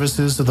 Social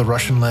services of the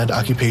Russian-led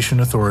occupation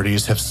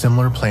authorities have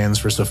similar plans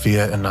for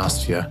Sofia and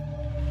Nastya.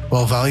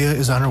 While Valia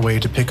is on her way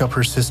to pick up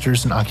her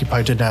sisters in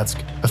occupied Donetsk,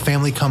 a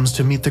family comes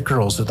to meet the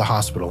girls at the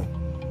hospital.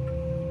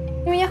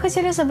 Меня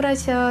хотели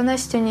забрать,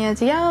 Настю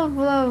нет. Я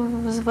была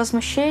в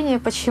возмущении,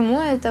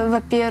 почему это,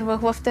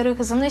 во-первых.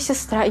 Во-вторых, за мной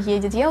сестра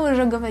едет. Я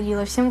уже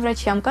говорила всем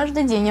врачам,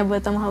 каждый день об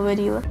этом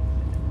говорила.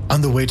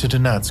 On the way to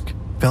Donetsk,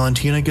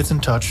 Valentina gets in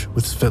touch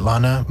with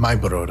Svetlana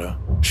Maiboroda.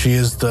 She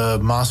is the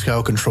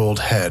Moscow-controlled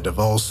head of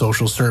all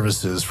social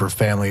services for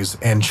families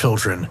and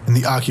children in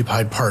the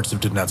occupied parts of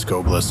Donetsk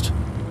Oblast.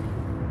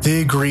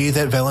 They agree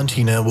that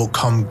Valentina will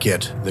come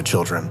get the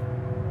children.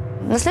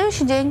 На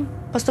следующий день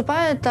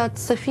поступает от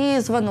Софии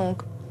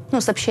звонок,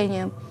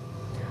 сообщение.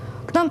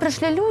 К нам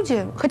пришли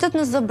люди, хотят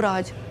нас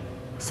забрать.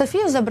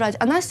 Софию забрать,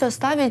 а Настю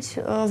оставить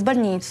в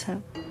больнице.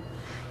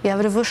 Я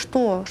говорю, вы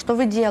что? Что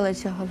вы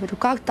делаете? Я говорю,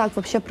 как так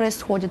вообще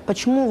происходит?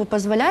 Почему вы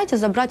позволяете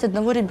забрать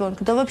одного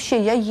ребенка? Да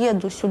вообще, я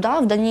еду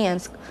сюда, в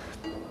Донецк.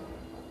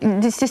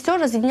 Сестер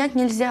разъединять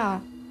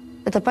нельзя.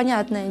 Это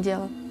понятное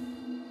дело.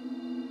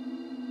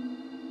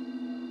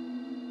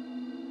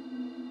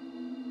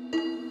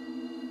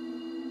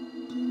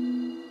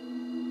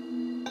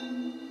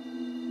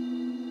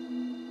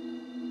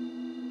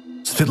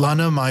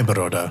 Svetlana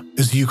Maiboroda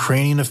is a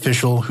Ukrainian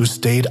official who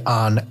stayed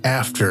on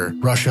after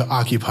Russia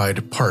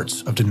occupied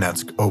parts of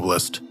Donetsk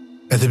Oblast.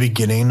 At the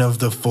beginning of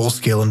the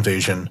full-scale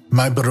invasion,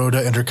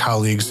 Maiboroda and her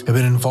colleagues have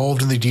been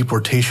involved in the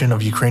deportation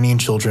of Ukrainian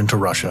children to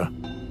Russia.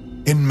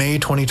 In May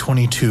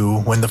 2022,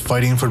 when the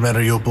fighting for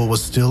Mariupol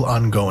was still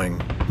ongoing,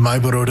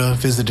 Maiboroda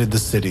visited the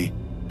city.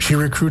 She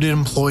recruited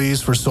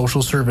employees for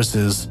social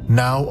services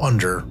now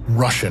under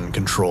Russian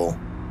control.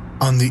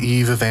 On the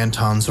eve of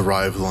Anton's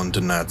arrival in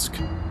Donetsk,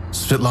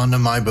 Svetlana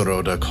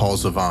Maiboroda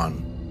calls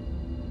Ivan.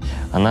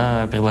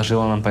 Она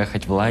предложила нам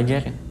поехать в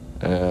лагерь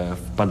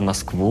под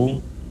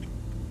Москву.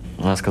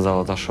 Она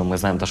сказала то, что мы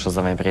знаем то, что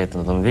за вами приедет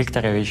Антон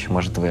Викторович,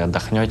 может, вы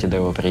отдохнете до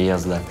его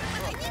приезда.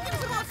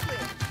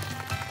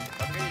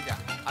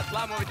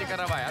 Отламывайте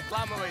каравай,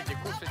 отламывайте,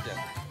 кушайте.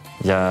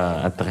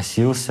 Я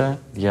отпросился,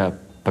 я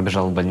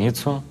побежал в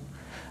больницу,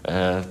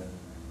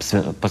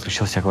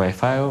 подключился к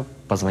Wi-Fi,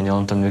 позвонил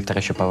Антону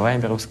Викторовичу по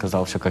Вайберу,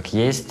 сказал все как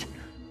есть.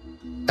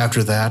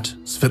 After that,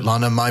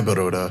 Svetlana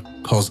Maiboroda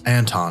calls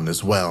Anton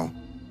as well.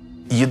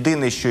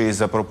 Єдине, що я їй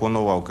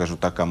запропонував, кажу,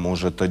 так, а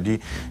може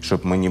тоді,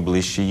 щоб мені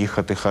ближче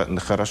їхати,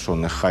 хорошо,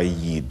 нехай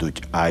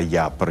їдуть, а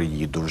я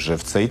приїду вже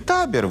в цей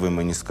табір, ви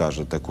мені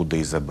скажете, куди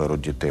й заберу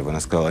дітей. Вона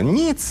сказала,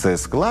 ні, це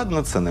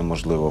складно, це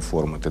неможливо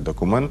оформити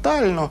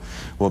документально,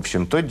 в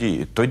общем,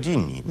 тоді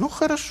ні. Ну,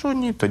 хорошо,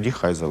 ні, тоді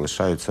хай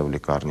залишаються в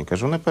лікарні.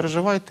 Кажу, не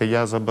переживайте,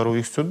 я заберу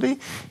їх сюди,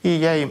 і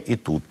я їм і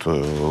тут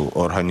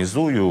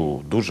організую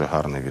дуже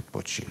гарний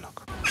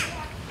відпочинок.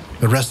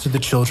 The rest of the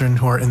children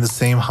who are in the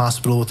same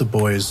hospital with the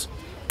boys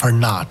are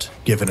not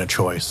given a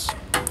choice.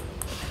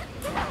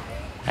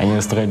 Они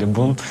устроили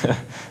бунт,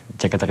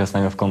 те, которые с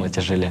нами в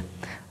комнате жили.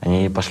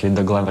 Они пошли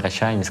до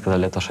главврача, они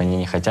сказали, что они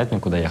не хотят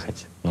никуда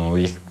ехать. Но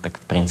их так,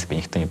 в принципе,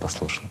 никто не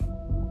послушал.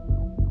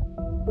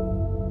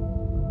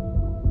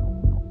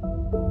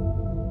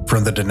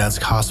 From the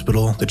Donetsk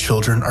hospital, the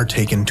children are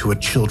taken to a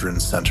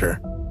children's center.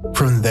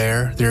 From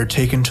there, they are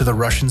taken to the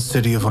Russian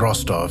city of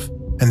Rostov,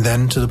 and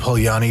then to the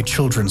Polyani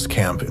children's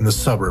camp in the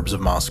suburbs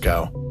of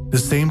Moscow, the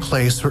same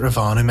place where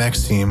Ivan and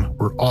Maxim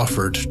were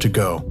offered to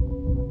go.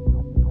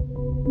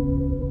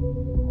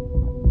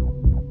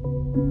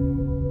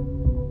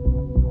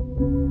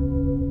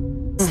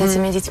 С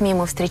этими детьми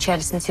мы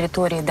встречались на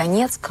территории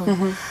Донецка,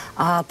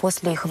 а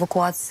после их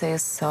эвакуации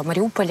с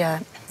Мариуполя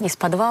из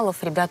подвалов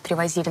ребят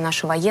привозили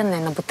наши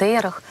военные на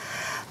БТРах,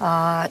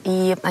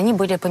 и они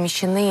были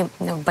помещены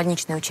в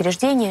больничное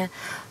учреждение,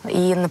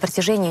 и на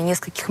протяжении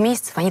нескольких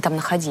месяцев они там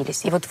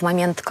находились. И вот в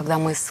момент, когда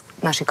мы с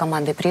нашей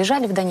командой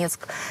приезжали в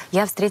Донецк,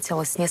 я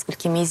встретилась с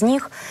несколькими из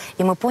них,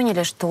 и мы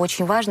поняли, что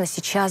очень важно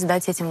сейчас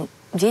дать этим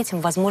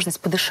детям возможность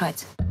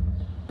подышать.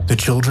 The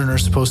children are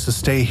supposed to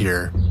stay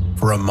here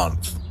for a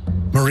month.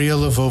 Maria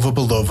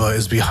Lvova-Belova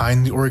is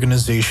behind the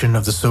organization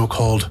of the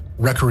so-called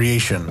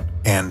recreation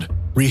and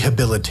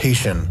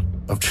rehabilitation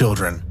of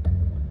children.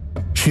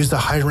 She is the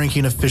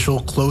high-ranking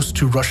official close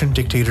to Russian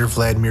dictator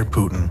Vladimir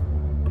Putin.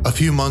 A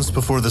few months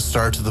before the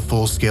start of the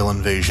full-scale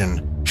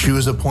invasion, she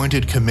was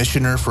appointed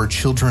Commissioner for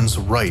Children's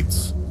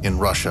Rights in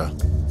Russia.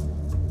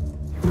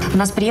 У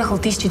нас приехало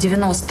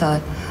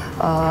 1090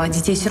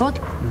 детей-сирот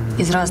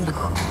из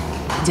разных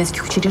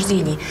детских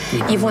учреждений.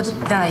 И вот,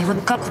 да, и вот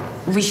как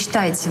вы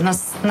считаете, у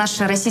нас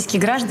наши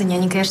российские граждане,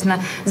 они, конечно,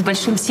 с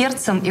большим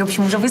сердцем и, в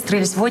общем, уже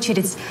выстроились в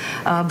очередь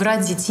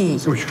брать детей.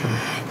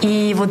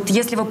 И вот,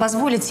 если вы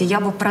позволите,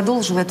 я бы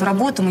продолжила эту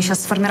работу. Мы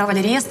сейчас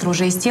сформировали реестр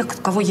уже из тех,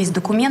 у кого есть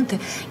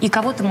документы, и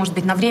кого-то, может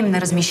быть, на временное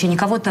размещение,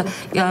 кого-то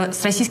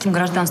с российским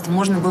гражданством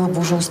можно было бы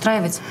уже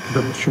устраивать.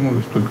 Да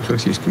почему только с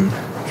российским?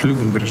 С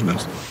любым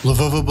гражданством.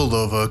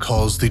 Lvova-Belova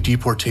calls the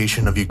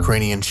deportation of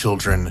Ukrainian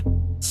children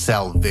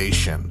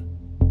salvation.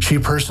 She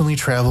personally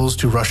travels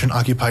to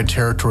Russian-occupied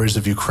territories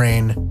of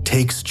Ukraine,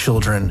 takes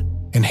children,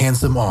 and hands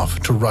them off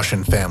to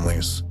Russian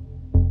families.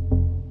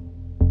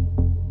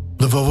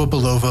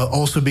 Lvova-Belova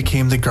also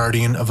became the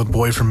guardian of a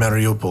boy from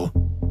Mariupol,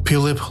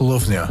 Pylyp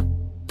Holovnya.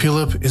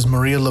 Pylyp is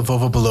Maria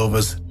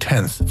Lvova-Belova's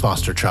 10th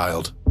foster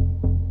child.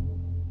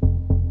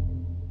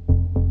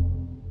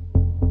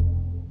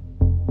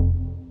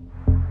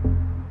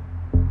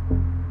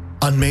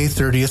 On May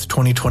 30th,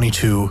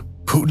 2022,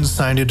 Putin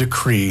signed a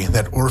decree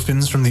that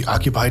orphans from the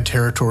occupied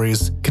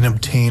territories can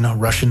obtain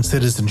Russian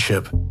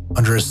citizenship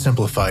under a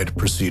simplified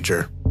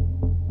procedure.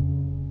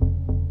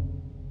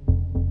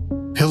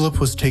 Pylyp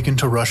was taken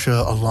to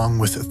Russia along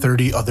with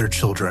 30 other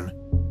children.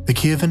 The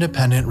Kyiv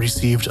Independent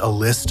received a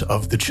list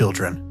of the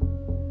children.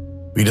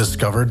 We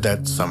discovered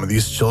that some of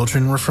these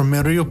children were from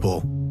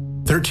Mariupol.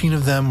 13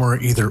 of them were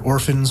either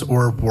orphans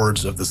or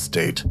wards of the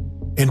state.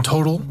 In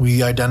total,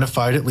 we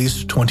identified at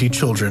least 20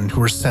 children who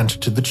were sent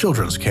to the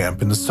children's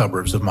camp in the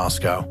suburbs of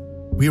Moscow.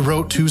 We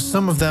wrote to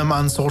some of them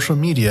on social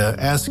media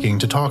asking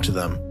to talk to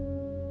them.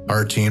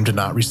 Our team did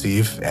not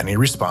receive any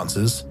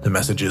responses, the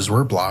messages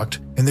were blocked,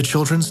 and the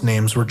children's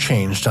names were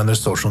changed on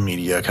their social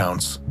media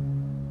accounts.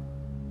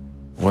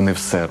 Вони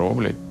все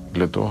роблять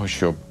для того,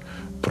 щоб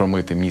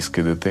промити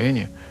мізки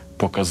дитині,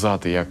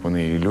 показати, як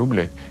вони її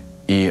люблять,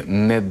 і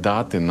не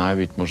дати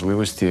навіть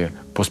можливості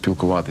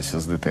поспілкуватися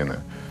з дитиною.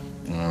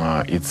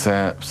 І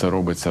це все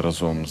робиться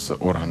разом з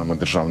органами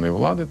державної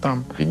влади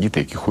там. І діти,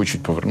 які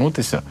хочуть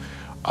повернутися,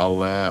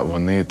 але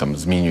вони там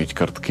змінюють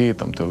картки,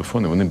 там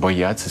телефони, вони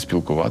бояться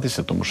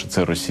спілкуватися, тому що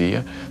це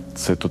Росія,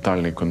 це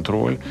тотальний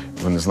контроль,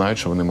 вони знають,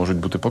 що вони можуть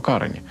бути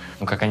покарані.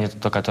 Как они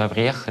только туда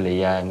приехали,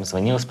 я им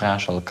звонил,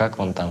 спрашивал, как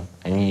вам там.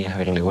 Они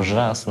говорили,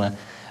 ужасно,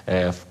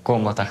 в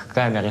комнатах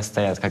камеры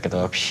стоят, как это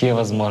вообще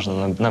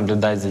возможно,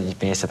 наблюдать за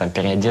детьми, если там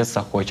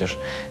переодеться хочешь,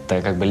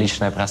 это как бы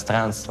личное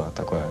пространство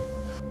такое.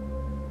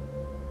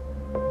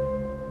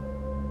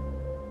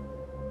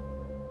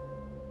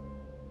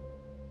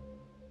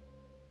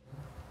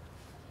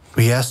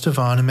 We asked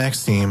Ivan and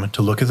Maxime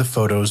to look at the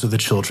photos of the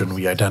children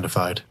we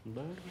identified.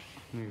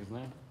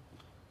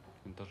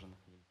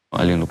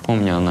 Алину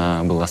помню,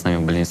 она была с нами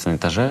в больнице на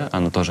этаже,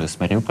 она тоже из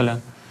Мариуполя.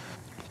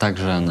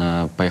 Также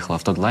она поехала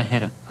в тот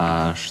лагерь,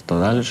 а что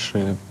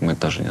дальше, мы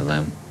тоже не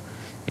знаем,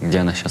 где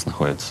она сейчас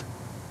находится.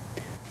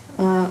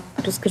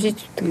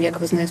 Розкажіть, як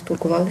ви з нею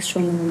спілкувалися, що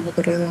вона вам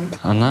говорила?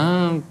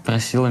 Она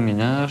просила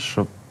меня,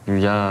 чтобы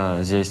я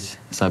здесь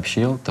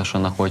сообщил, то, что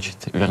она хочет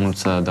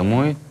вернуться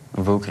домой,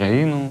 в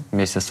Украину,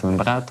 вместе с своим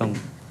братом.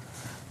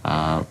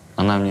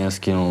 Она мне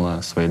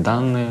скинула свои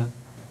данные,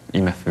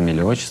 имя,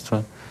 фамилия,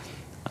 отчество.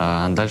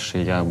 А дальше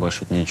я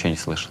больше ничего не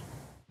слышал.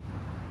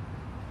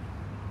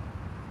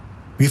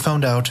 We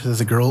found out that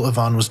the girl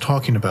Ivan was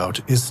talking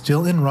about is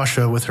still in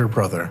Russia with her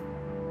brother.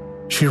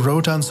 She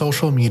wrote on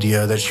social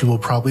media that she will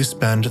probably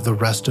spend the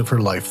rest of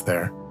her life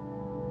there.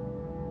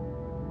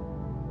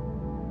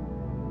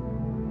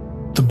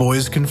 The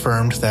boys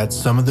confirmed that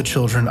some of the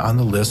children on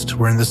the list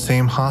were in the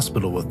same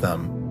hospital with them.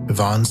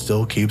 Ivan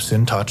still keeps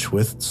in touch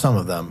with some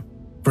of them.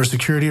 For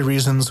security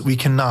reasons, we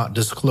cannot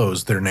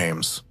disclose their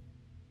names.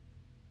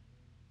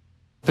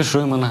 Пишу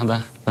им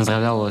иногда,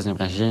 поздравлял его с днем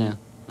рождения.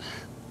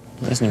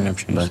 Я с ними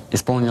общаюсь. Да.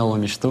 Исполнил его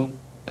мечту,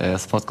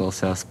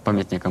 сфоткался с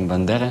памятником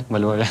Бандеры во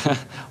Львове.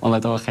 Он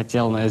этого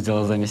хотел, но я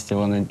сделал заместо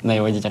его на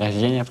его день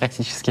рождения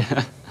практически.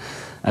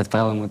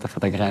 Отправил ему эту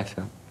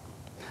фотографию.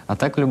 А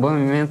так в любой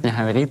момент мне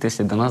говорит,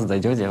 если до нас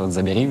дойдете, вот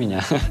забери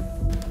меня.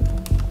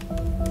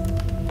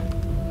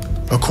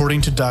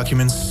 According to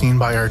documents seen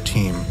by our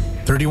team,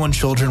 31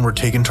 children were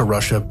taken to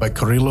Russia by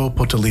Kyrylo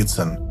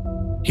Potolitsyn.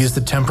 He is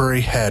the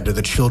temporary head of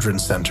the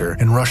Children's Center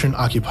in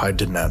Russian-occupied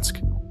Donetsk.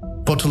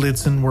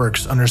 Potolitsyn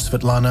works under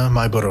Svetlana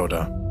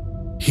Maiboroda.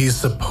 He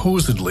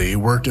supposedly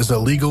worked as a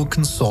legal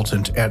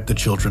consultant at the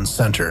Children's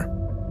Center.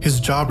 His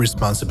job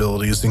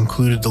responsibilities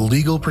included the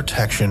legal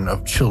protection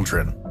of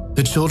children.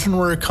 The children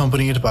were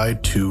accompanied by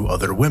 2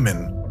 other women.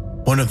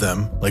 One of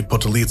them, like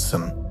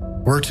Potolitsyn,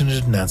 worked in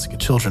the Donetsk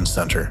Children's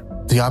Center.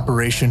 The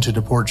operation to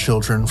deport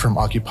children from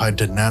occupied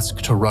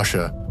Donetsk to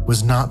Russia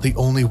was not the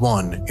only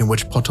one in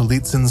which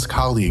Potolitsyn's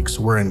colleagues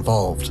were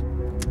involved.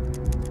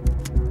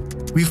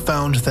 We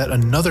found that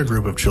another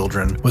group of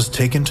children was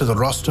taken to the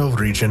Rostov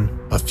region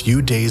a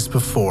few days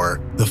before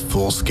the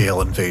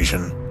full-scale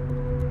invasion.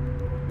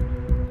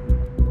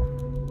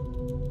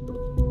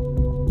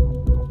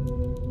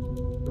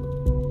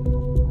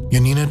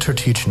 Yanina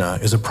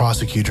Tertichna is a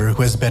prosecutor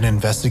who has been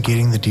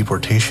investigating the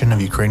deportation of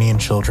Ukrainian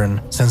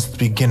children since the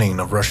beginning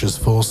of Russia's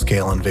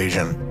full-scale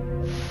invasion.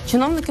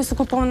 Чиновники з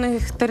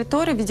окупованих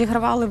територій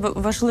відігравали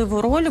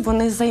важливу роль.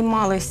 Вони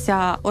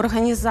займалися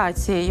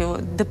організацією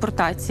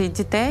депортації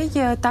дітей.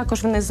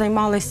 Також вони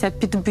займалися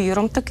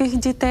підбіром таких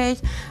дітей.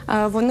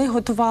 Вони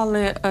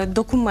готували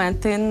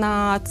документи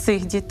на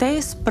цих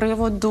дітей з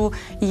приводу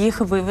їх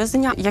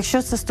вивезення.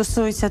 Якщо це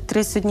стосується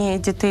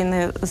 31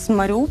 дитини з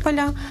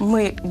Маріуполя,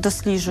 ми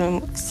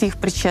досліджуємо всіх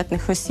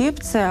причетних осіб.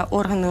 Це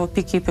органи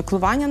опіки і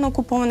піклування на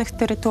окупованих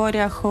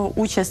територіях,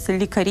 участь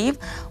лікарів,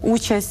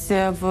 участь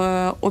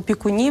в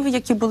опікунів,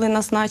 які були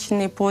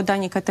назначені по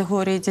даній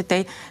категорії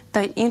дітей,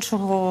 та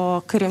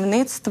іншого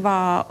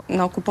керівництва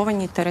на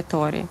окупованій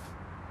території.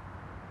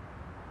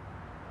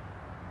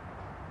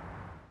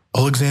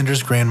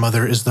 Alexander's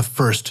grandmother is the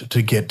first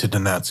to get to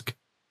Donetsk.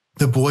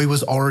 The boy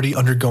was already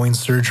undergoing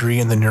surgery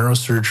in the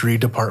neurosurgery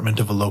department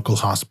of a local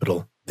hospital.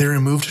 They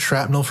removed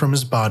shrapnel from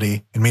his body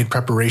and made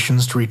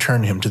preparations to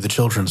return him to the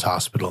children's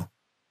hospital.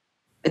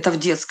 Это в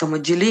детском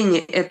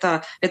отделении,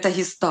 это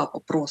гестапо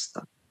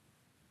просто.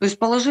 То есть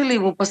положили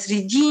его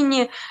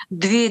посредине,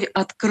 дверь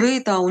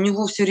открыта, а у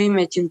него все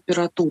время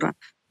температура.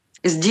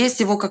 Здесь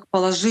его как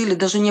положили,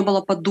 даже не было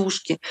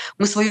подушки.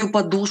 Мы свою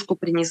подушку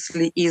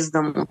принесли из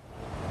дому.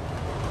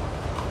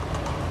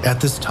 At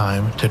this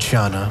time,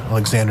 Tatiana,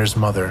 Alexander's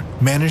mother,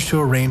 managed to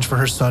arrange for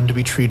her son to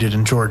be treated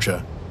in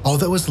Georgia. All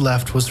that was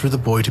left was for the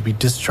boy to be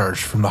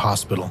discharged from the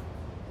hospital.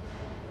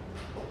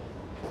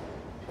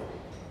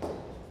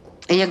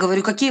 И я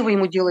говорю, какие вы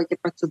ему делаете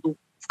процедуры?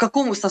 В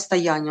каком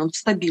состоянии? Он в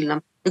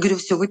стабильном. Я говорю,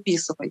 все,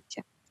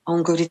 выписывайте. А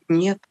он говорит,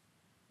 нет,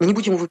 мы не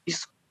будем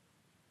выписывать.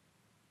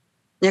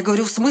 Я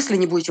говорю, в смысле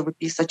не будете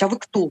выписывать? А вы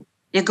кто?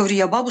 Я говорю,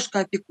 я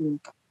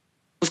бабушка-опекунка.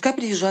 Пускай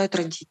приезжают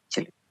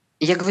родители.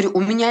 Я говорю,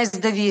 у меня есть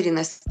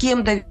доверенность. С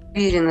кем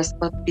доверенность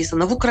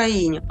подписана? В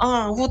Украине.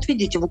 А, вот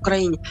видите, в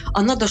Украине.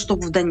 А надо,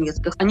 чтобы в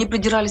Донецках. Они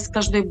придирались к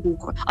каждой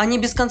букве. Они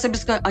без конца,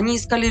 они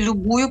искали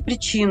любую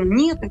причину.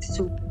 Нет, и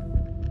все.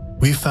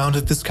 We found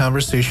that this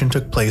conversation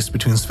took place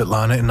between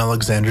Svetlana and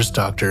Alexander's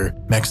doctor,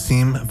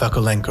 Maxim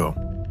Vakulenko.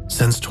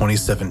 Since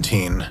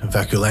 2017,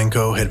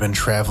 Vakulenko had been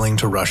traveling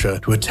to Russia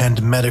to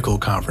attend medical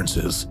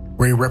conferences,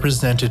 where he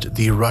represented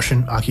the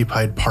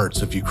Russian-occupied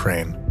parts of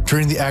Ukraine.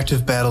 During the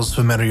active battles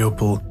for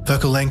Mariupol,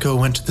 Vakulenko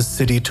went to the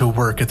city to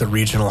work at the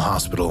regional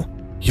hospital.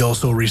 He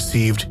also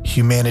received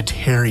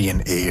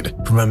humanitarian aid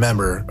from a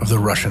member of the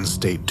Russian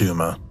State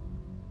Duma.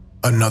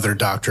 Another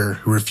doctor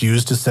who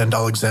refused to send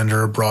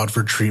Alexander abroad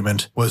for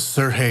treatment was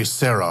Sergei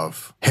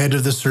Serov, head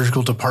of the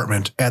surgical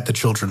department at the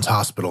Children's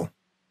Hospital.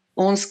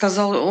 Он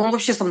сказал, он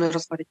вообще со мной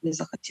разговаривать не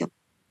захотел.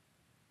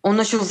 Он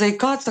начал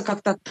заикаться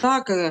как-то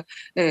так,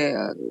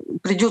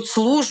 придет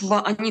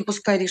служба, они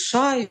пускай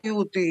решают.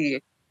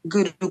 И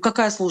говорю,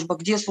 какая служба,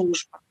 где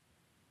служба?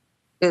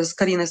 С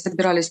Кариной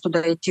собирались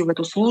туда идти, в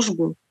эту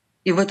службу.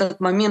 І в этот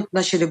момент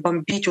почали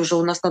бомбити, вже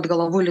у нас над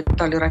головою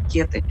літали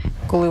ракети.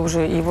 Коли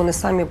вже і вони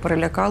самі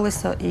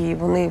перелякалися, і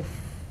вони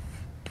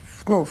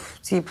в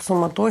цій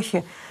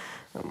суматохі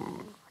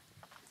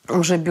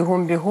вже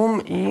бігом-бігом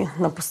і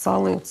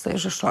написали цей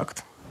же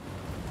акт.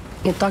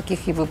 І так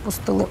їх і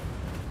випустили.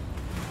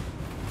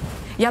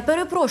 Я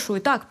перепрошую,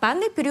 так,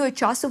 певний період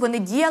часу вони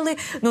діяли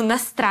на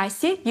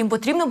стресі, їм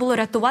потрібно було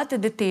рятувати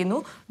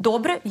дитину.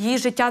 Добре, її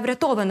життя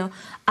врятовано.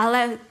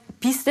 Але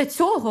після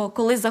цього,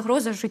 коли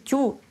загроза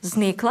життю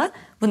зникла,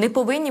 вони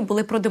повинні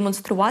були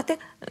продемонструвати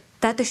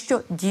те,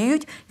 що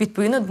діють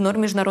відповідно до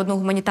норм міжнародного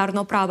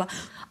гуманітарного права.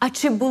 А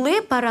чи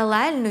були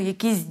паралельно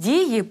якісь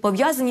дії,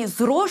 пов'язані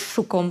з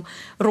розшуком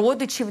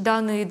родичів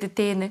даної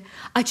дитини?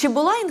 А чи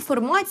була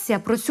інформація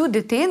про цю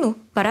дитину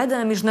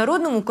передана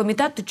Міжнародному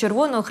комітету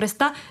Червоного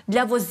Хреста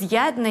для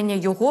воз'єднання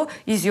його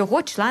із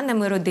його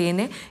членами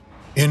родини?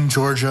 In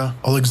Georgia,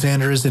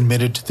 Alexander is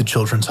admitted to the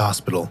Children's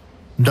Hospital.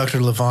 Dr.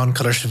 Levon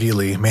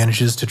Karashvili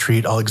manages to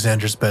treat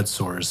Alexander's bed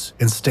sores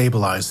and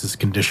stabilize his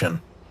condition.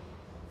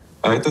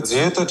 А эта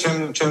диета,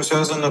 чем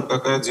связана,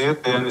 какая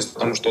диета, я не знаю,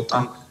 потому что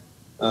там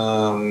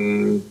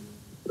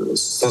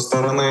со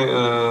стороны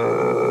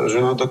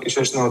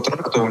желудочно-кишечного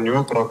тракта у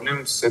него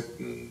проблем с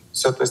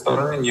этой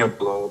стороны не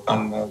было.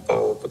 Там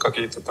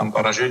какие-то там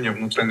поражения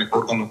внутренних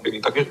органов,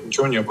 и таких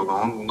ничего не было.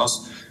 Он у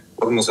нас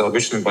кормился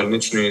обычной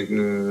больничной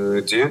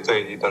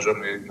диетой, и даже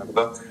мы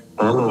иногда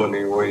баловали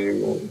его,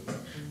 и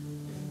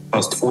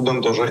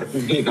фастфудом тоже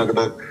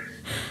иногда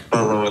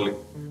баловали.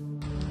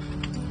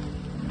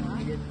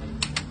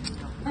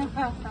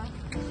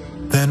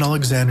 Then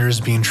Alexander is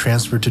being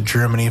transferred to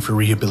Germany for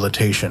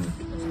rehabilitation.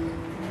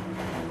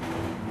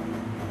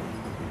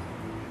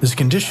 His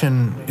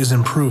condition is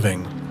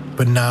improving,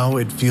 but now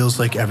it feels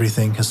like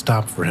everything has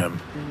stopped for him.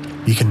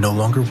 He can no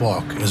longer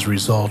walk as a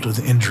result of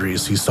the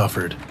injuries he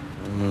suffered.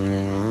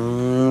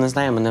 Не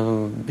знаю,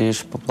 мене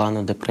більше по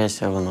плану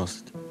депресія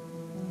виносить.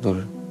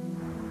 Дуже.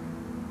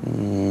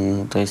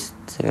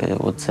 Тобто,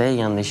 оце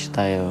я не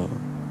вважаю,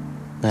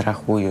 не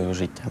рахую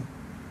життям.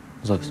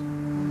 Зовсім.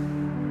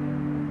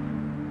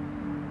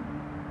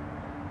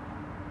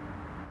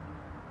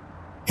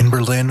 In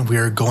Berlin, we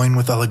are going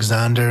with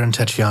Alexander and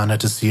Tatiana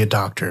to see a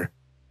doctor.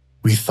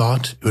 We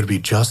thought it would be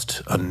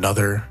just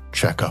another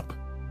checkup.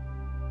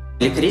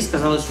 Лікарі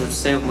сказали, що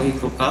все в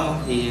моїх руках,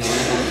 і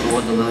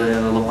вони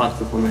проводили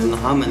лопатку по моїм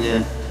ногам.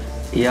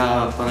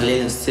 Я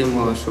паралельно з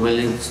цим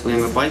шевелив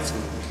своїми пальцями,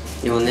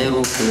 і вони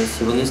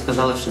рухались. І вони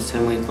сказали, що це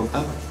в моїх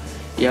руках.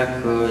 Як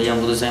я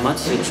буду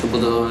займатися, якщо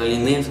буду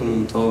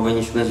лінивим, то я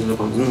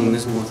нічого не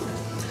зможу.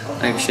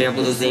 А якщо я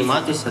буду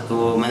займатися,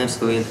 то в мене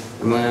все вийде.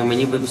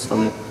 Мені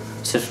виписали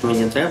все, що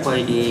мені треба,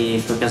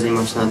 і щоб я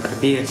займався на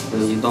терапії, і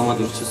вдома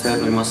дуже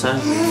часовий масаж,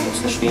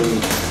 все, що я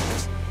вмію.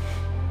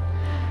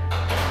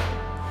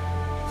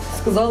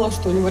 Сказала,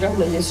 что у него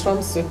реально есть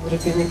шансы,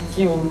 говорит, и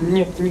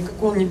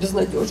никакого не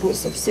безнадежный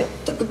совсем.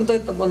 Так как до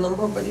этого нам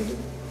говорили.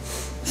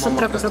 Що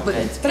треба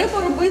робити?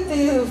 Треба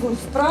робити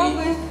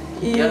вправи.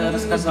 Я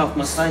розказав,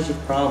 масажі,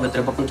 вправи,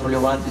 треба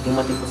контролювати,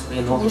 думати про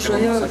свої ноги,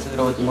 треба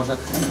масажувати, може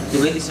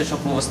дивитися, щоб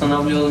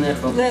встановлювали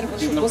нерви. Нерви,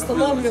 щоб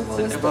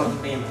встановлювалися.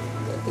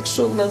 Так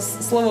що в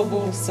нас, слава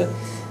Богу, все.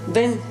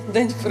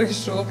 День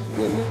прийшов.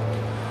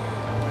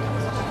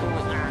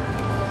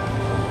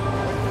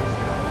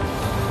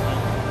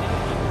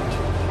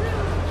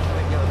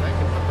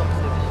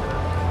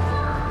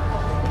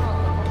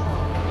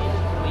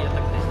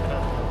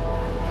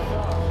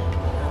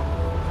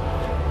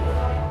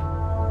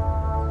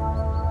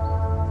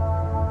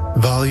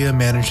 Valia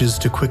manages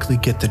to quickly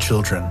get the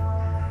children,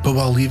 but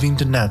while leaving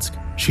Donetsk,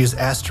 she is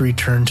asked to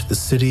return to the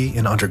city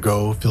and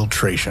undergo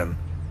filtration.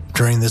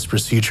 During this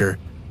procedure,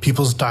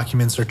 people's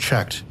documents are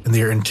checked and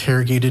they are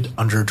interrogated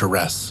under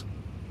duress.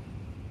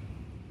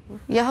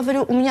 Я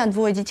говорю, у меня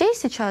 2 детей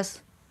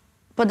сейчас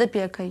под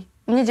опекой.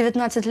 Мне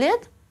 19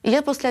 лет, И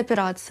я после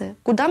операции.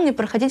 Куда мне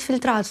проходить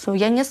фильтрацию?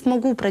 Я не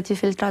смогу пройти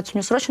фильтрацию.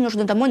 Мне срочно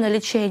нужно домой на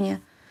лечение.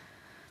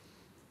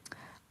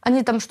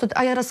 Они там что-то...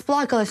 А я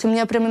расплакалась, у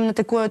меня прям именно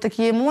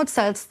такие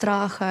эмоции от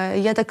страха.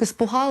 Я так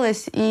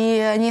испугалась, и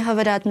они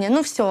говорят мне,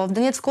 ну все, в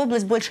Донецкую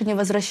область больше не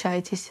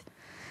возвращайтесь.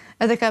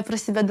 Я такая про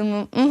себя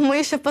думаю, мы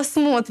еще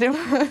посмотрим.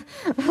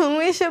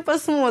 Мы еще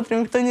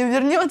посмотрим, кто не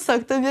вернется, а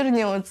кто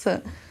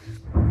вернется.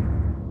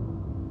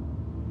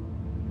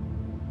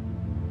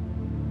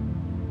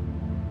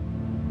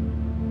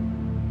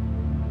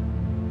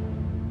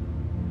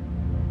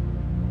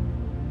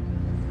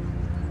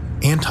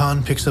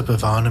 Anton picks up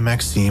Ivan and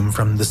Maxim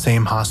from the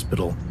same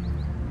hospital.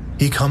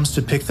 He comes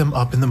to pick them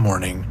up in the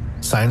morning,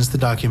 signs the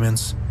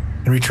documents,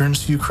 and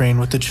returns to Ukraine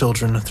with the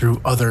children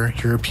through other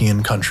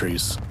European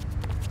countries.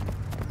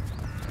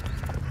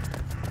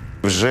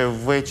 Вже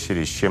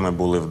ввечері, ще ми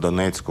були в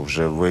Донецьку,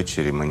 вже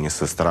ввечері мені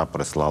сестра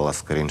прислала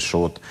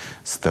скріншот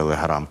з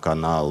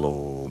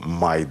телеграм-каналу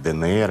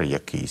MyDNR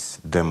якийсь,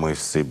 де ми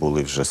всі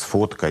були вже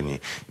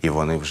сфоткані, і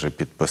вони вже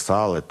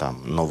підписали там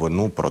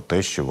новину про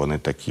те, що вони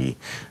такі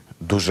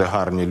дуже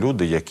гарні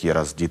люди, які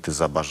раз діти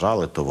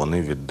забажали, то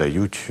вони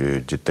віддають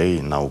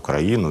дітей на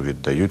Україну,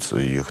 віддають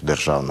їх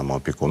державному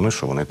опікуну,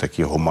 що вони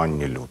такі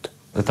гуманні люди.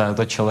 Это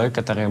тот человек,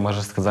 который,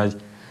 можно сказать,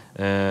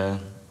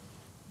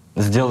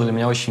 сделал для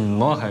меня очень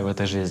многое в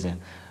этой жизни.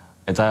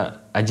 Это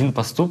один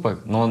поступок,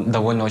 но он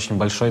довольно очень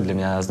большой для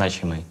меня,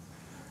 значимый.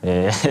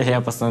 И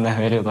я постоянно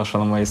говорю, что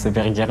он мой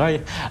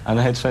супергерой, а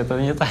говорит, что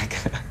это не так.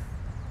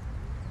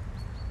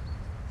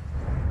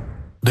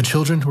 The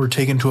children who were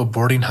taken to a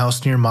boarding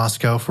house near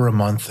Moscow for a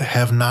month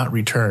have not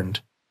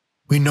returned.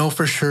 We know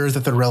for sure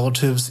that the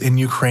relatives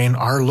in Ukraine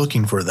are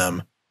looking for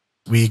them.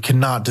 We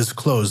cannot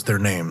disclose their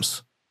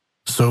names.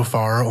 So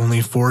far,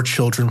 only 4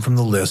 children from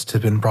the list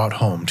have been brought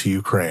home to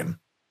Ukraine.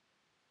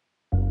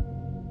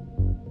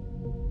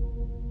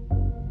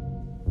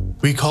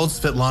 We called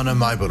Svetlana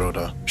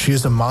Maiboroda. She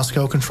is a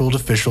Moscow-controlled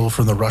official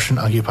from the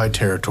Russian-occupied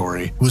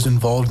territory who was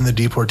involved in the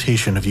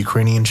deportation of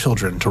Ukrainian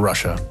children to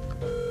Russia.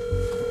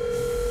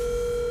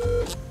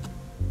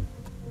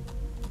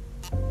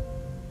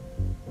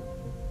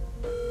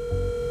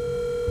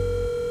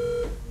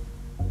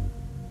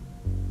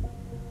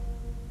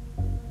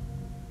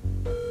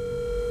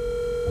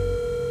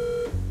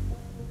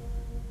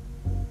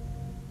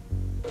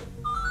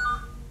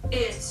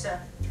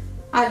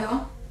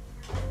 Алло.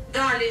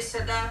 Да,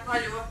 Олеся, да,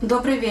 алло.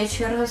 Добрый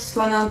вечер,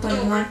 Светлана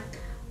Анатольевна.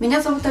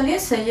 Меня зовут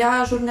Олеся,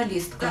 я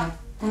журналистка. Да.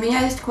 У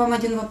меня есть к вам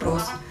один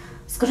вопрос.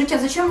 Скажите, а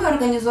зачем вы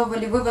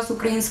организовывали вывоз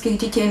украинских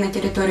детей на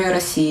территорию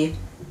России?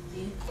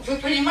 Вы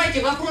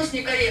понимаете, вопрос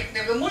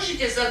некорректный. Вы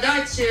можете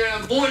задать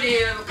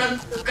более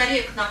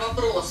корректно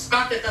вопрос,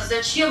 как это,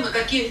 зачем и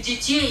каких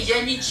детей?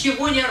 Я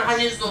ничего не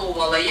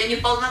организовывала, я не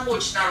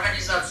полномочна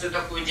организацию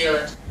такую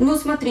делать. Ну,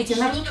 смотрите,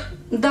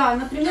 да,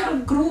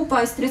 например,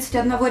 группа из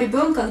 31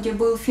 ребенка, где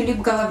был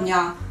Pylyp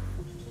Holovnya.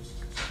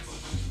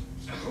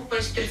 Группа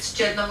из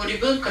 31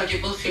 ребенка, где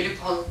был Pylyp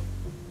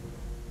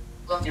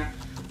Holovnya.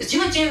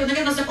 Сделайте,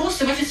 наверное,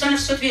 запросы, мы официально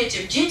все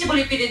ответим. Дети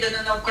были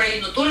переданы на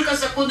Украину только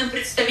законным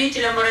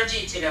представителям и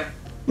родителям.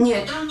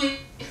 Нет. Куда мы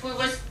их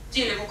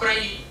вывозили в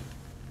Украину?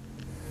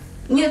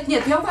 Нет,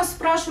 я у вас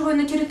спрашиваю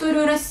на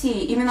территорию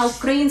России. Именно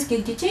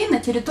украинских детей на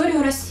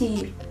территорию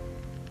России.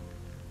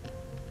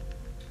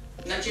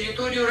 На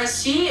территорию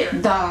России?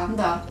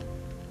 Да.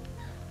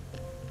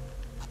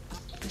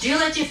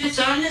 Делайте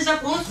официальный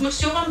запрос, мы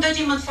все вам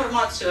дадим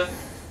информацию.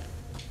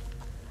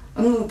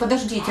 Ну,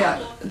 подождите.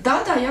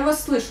 Да, я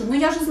вас слышу. Но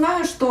я же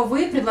знаю, что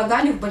вы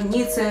предлагали в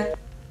больнице.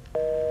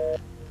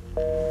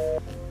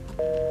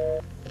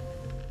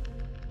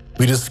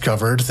 We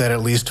discovered that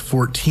at least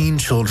 14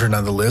 children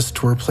on the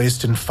list were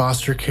placed in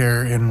foster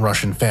care in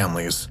Russian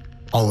families.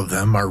 All of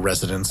them are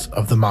residents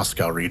of the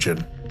Moscow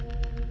region.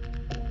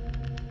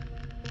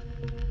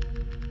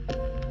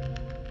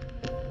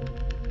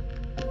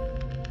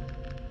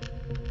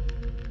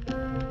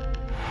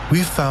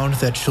 We found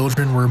that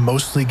children were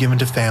mostly given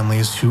to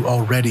families who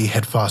already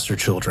had foster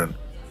children.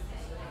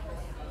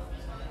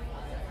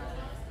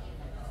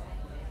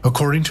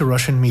 According to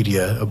Russian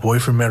media, a boy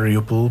from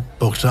Mariupol,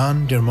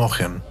 Bogdan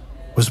Dermokhin,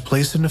 was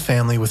placed in a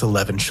family with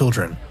 11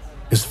 children.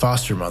 His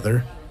foster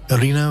mother,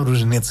 Irina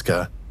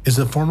Rudnitska, is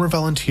a former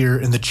volunteer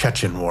in the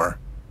Chechen War.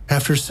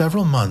 After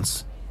several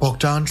months,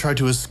 Bogdan tried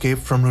to escape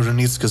from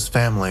Rudnitska's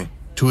family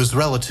to his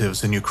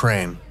relatives in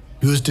Ukraine.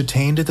 He was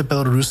detained at the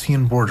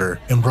Belarusian border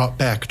and brought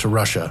back to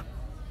Russia.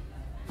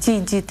 Ті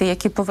діти,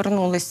 які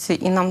повернулися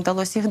і нам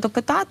вдалося їх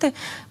допитати,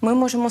 ми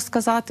можемо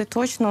сказати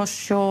точно,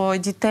 що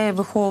дітей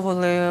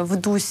виховували в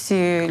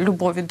дусі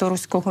любові до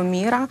руського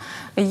міра.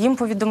 Їм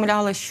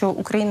повідомляли, що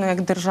Україну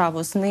як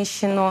державу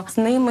знищено. З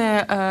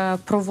ними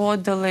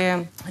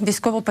проводили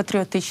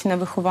військово-патріотичне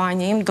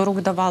виховання, їм до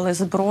рук давали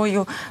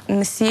зброю.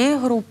 Не з цієї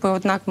групи,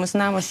 однак ми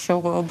знаємо, що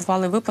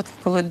бували випадки,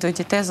 коли до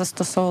дітей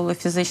застосовували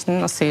фізичне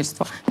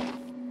насильство.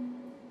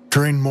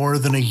 During more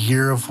than a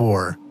year of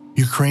war,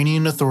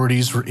 Ukrainian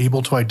authorities were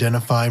able to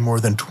identify more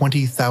than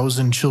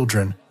 20,000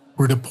 children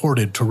who were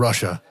deported to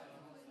Russia.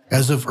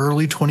 As of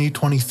early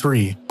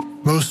 2023,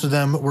 Most of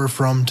them were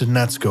from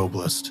Donetsk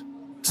Oblast.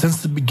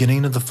 Since the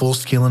beginning of the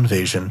full-scale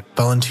invasion,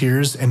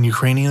 volunteers and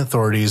Ukrainian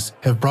authorities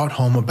have brought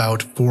home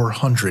about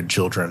 400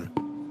 children.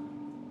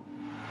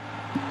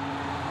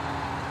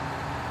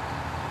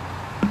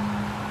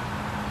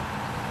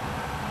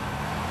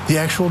 The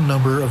actual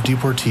number of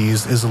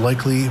deportees is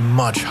likely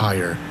much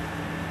higher.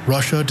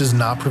 Russia does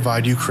not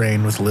provide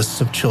Ukraine with lists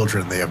of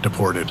children they have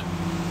deported.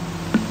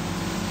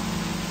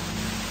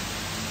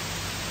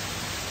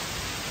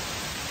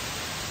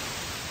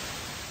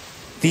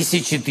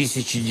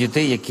 Тисячі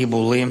дітей, які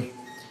були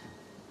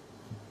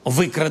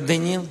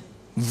викрадені,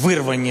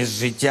 вирвані з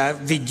життя,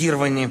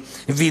 відірвані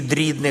від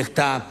рідних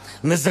та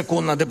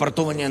незаконно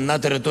депортовані на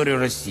територію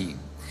Росії.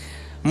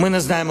 Ми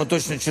не знаємо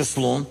точне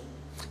число,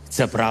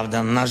 це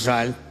правда, на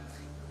жаль,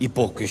 і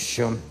поки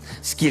що,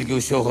 скільки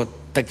усього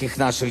таких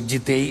наших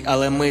дітей,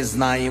 але ми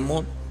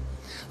знаємо,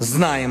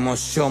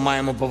 що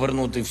маємо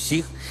повернути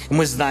всіх,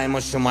 ми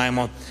знаємо, що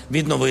маємо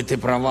відновити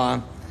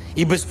права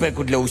і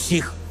безпеку для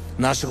усіх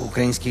наших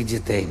українських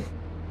дітей.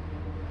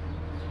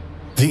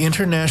 The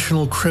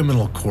International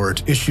Criminal Court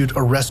issued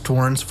arrest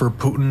warrants for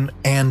Putin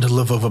and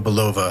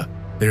Lvova-Belova.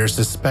 They are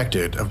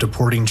suspected of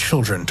deporting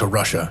children to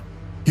Russia.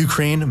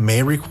 Ukraine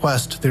may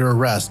request their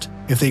arrest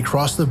if they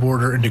cross the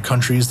border into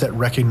countries that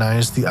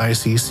recognize the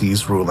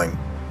ICC's ruling.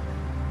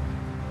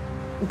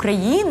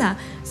 Україна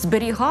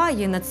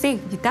зберігає на цих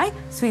дітей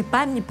свої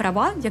певні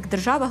права як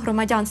держава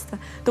громадянства.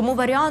 Тому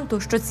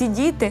варіанту, що ці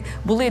діти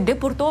були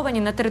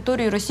депортовані на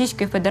територію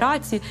Російської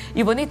Федерації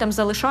і вони там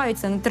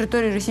залишаються на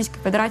території Російської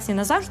Федерації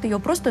назавжди, його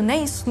просто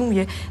не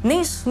існує.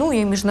 Не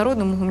існує в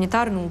міжнародному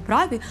гуманітарному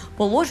праві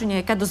положення,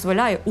 яке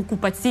дозволяє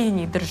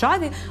окупаційній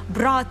державі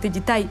брати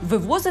дітей,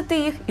 вивозити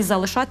їх і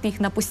залишати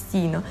їх на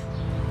постійно.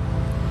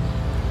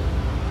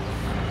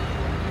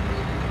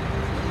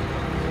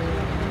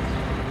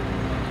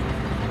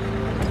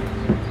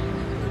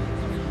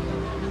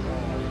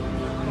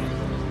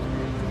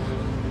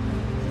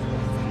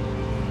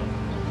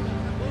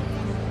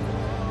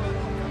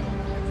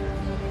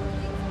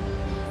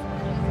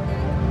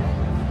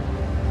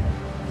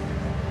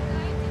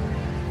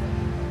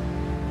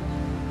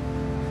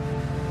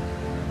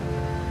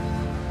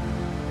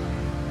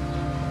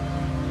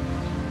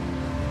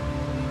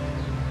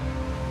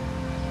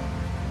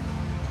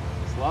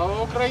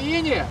 Слава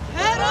Україні!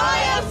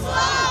 Героям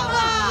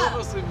слава!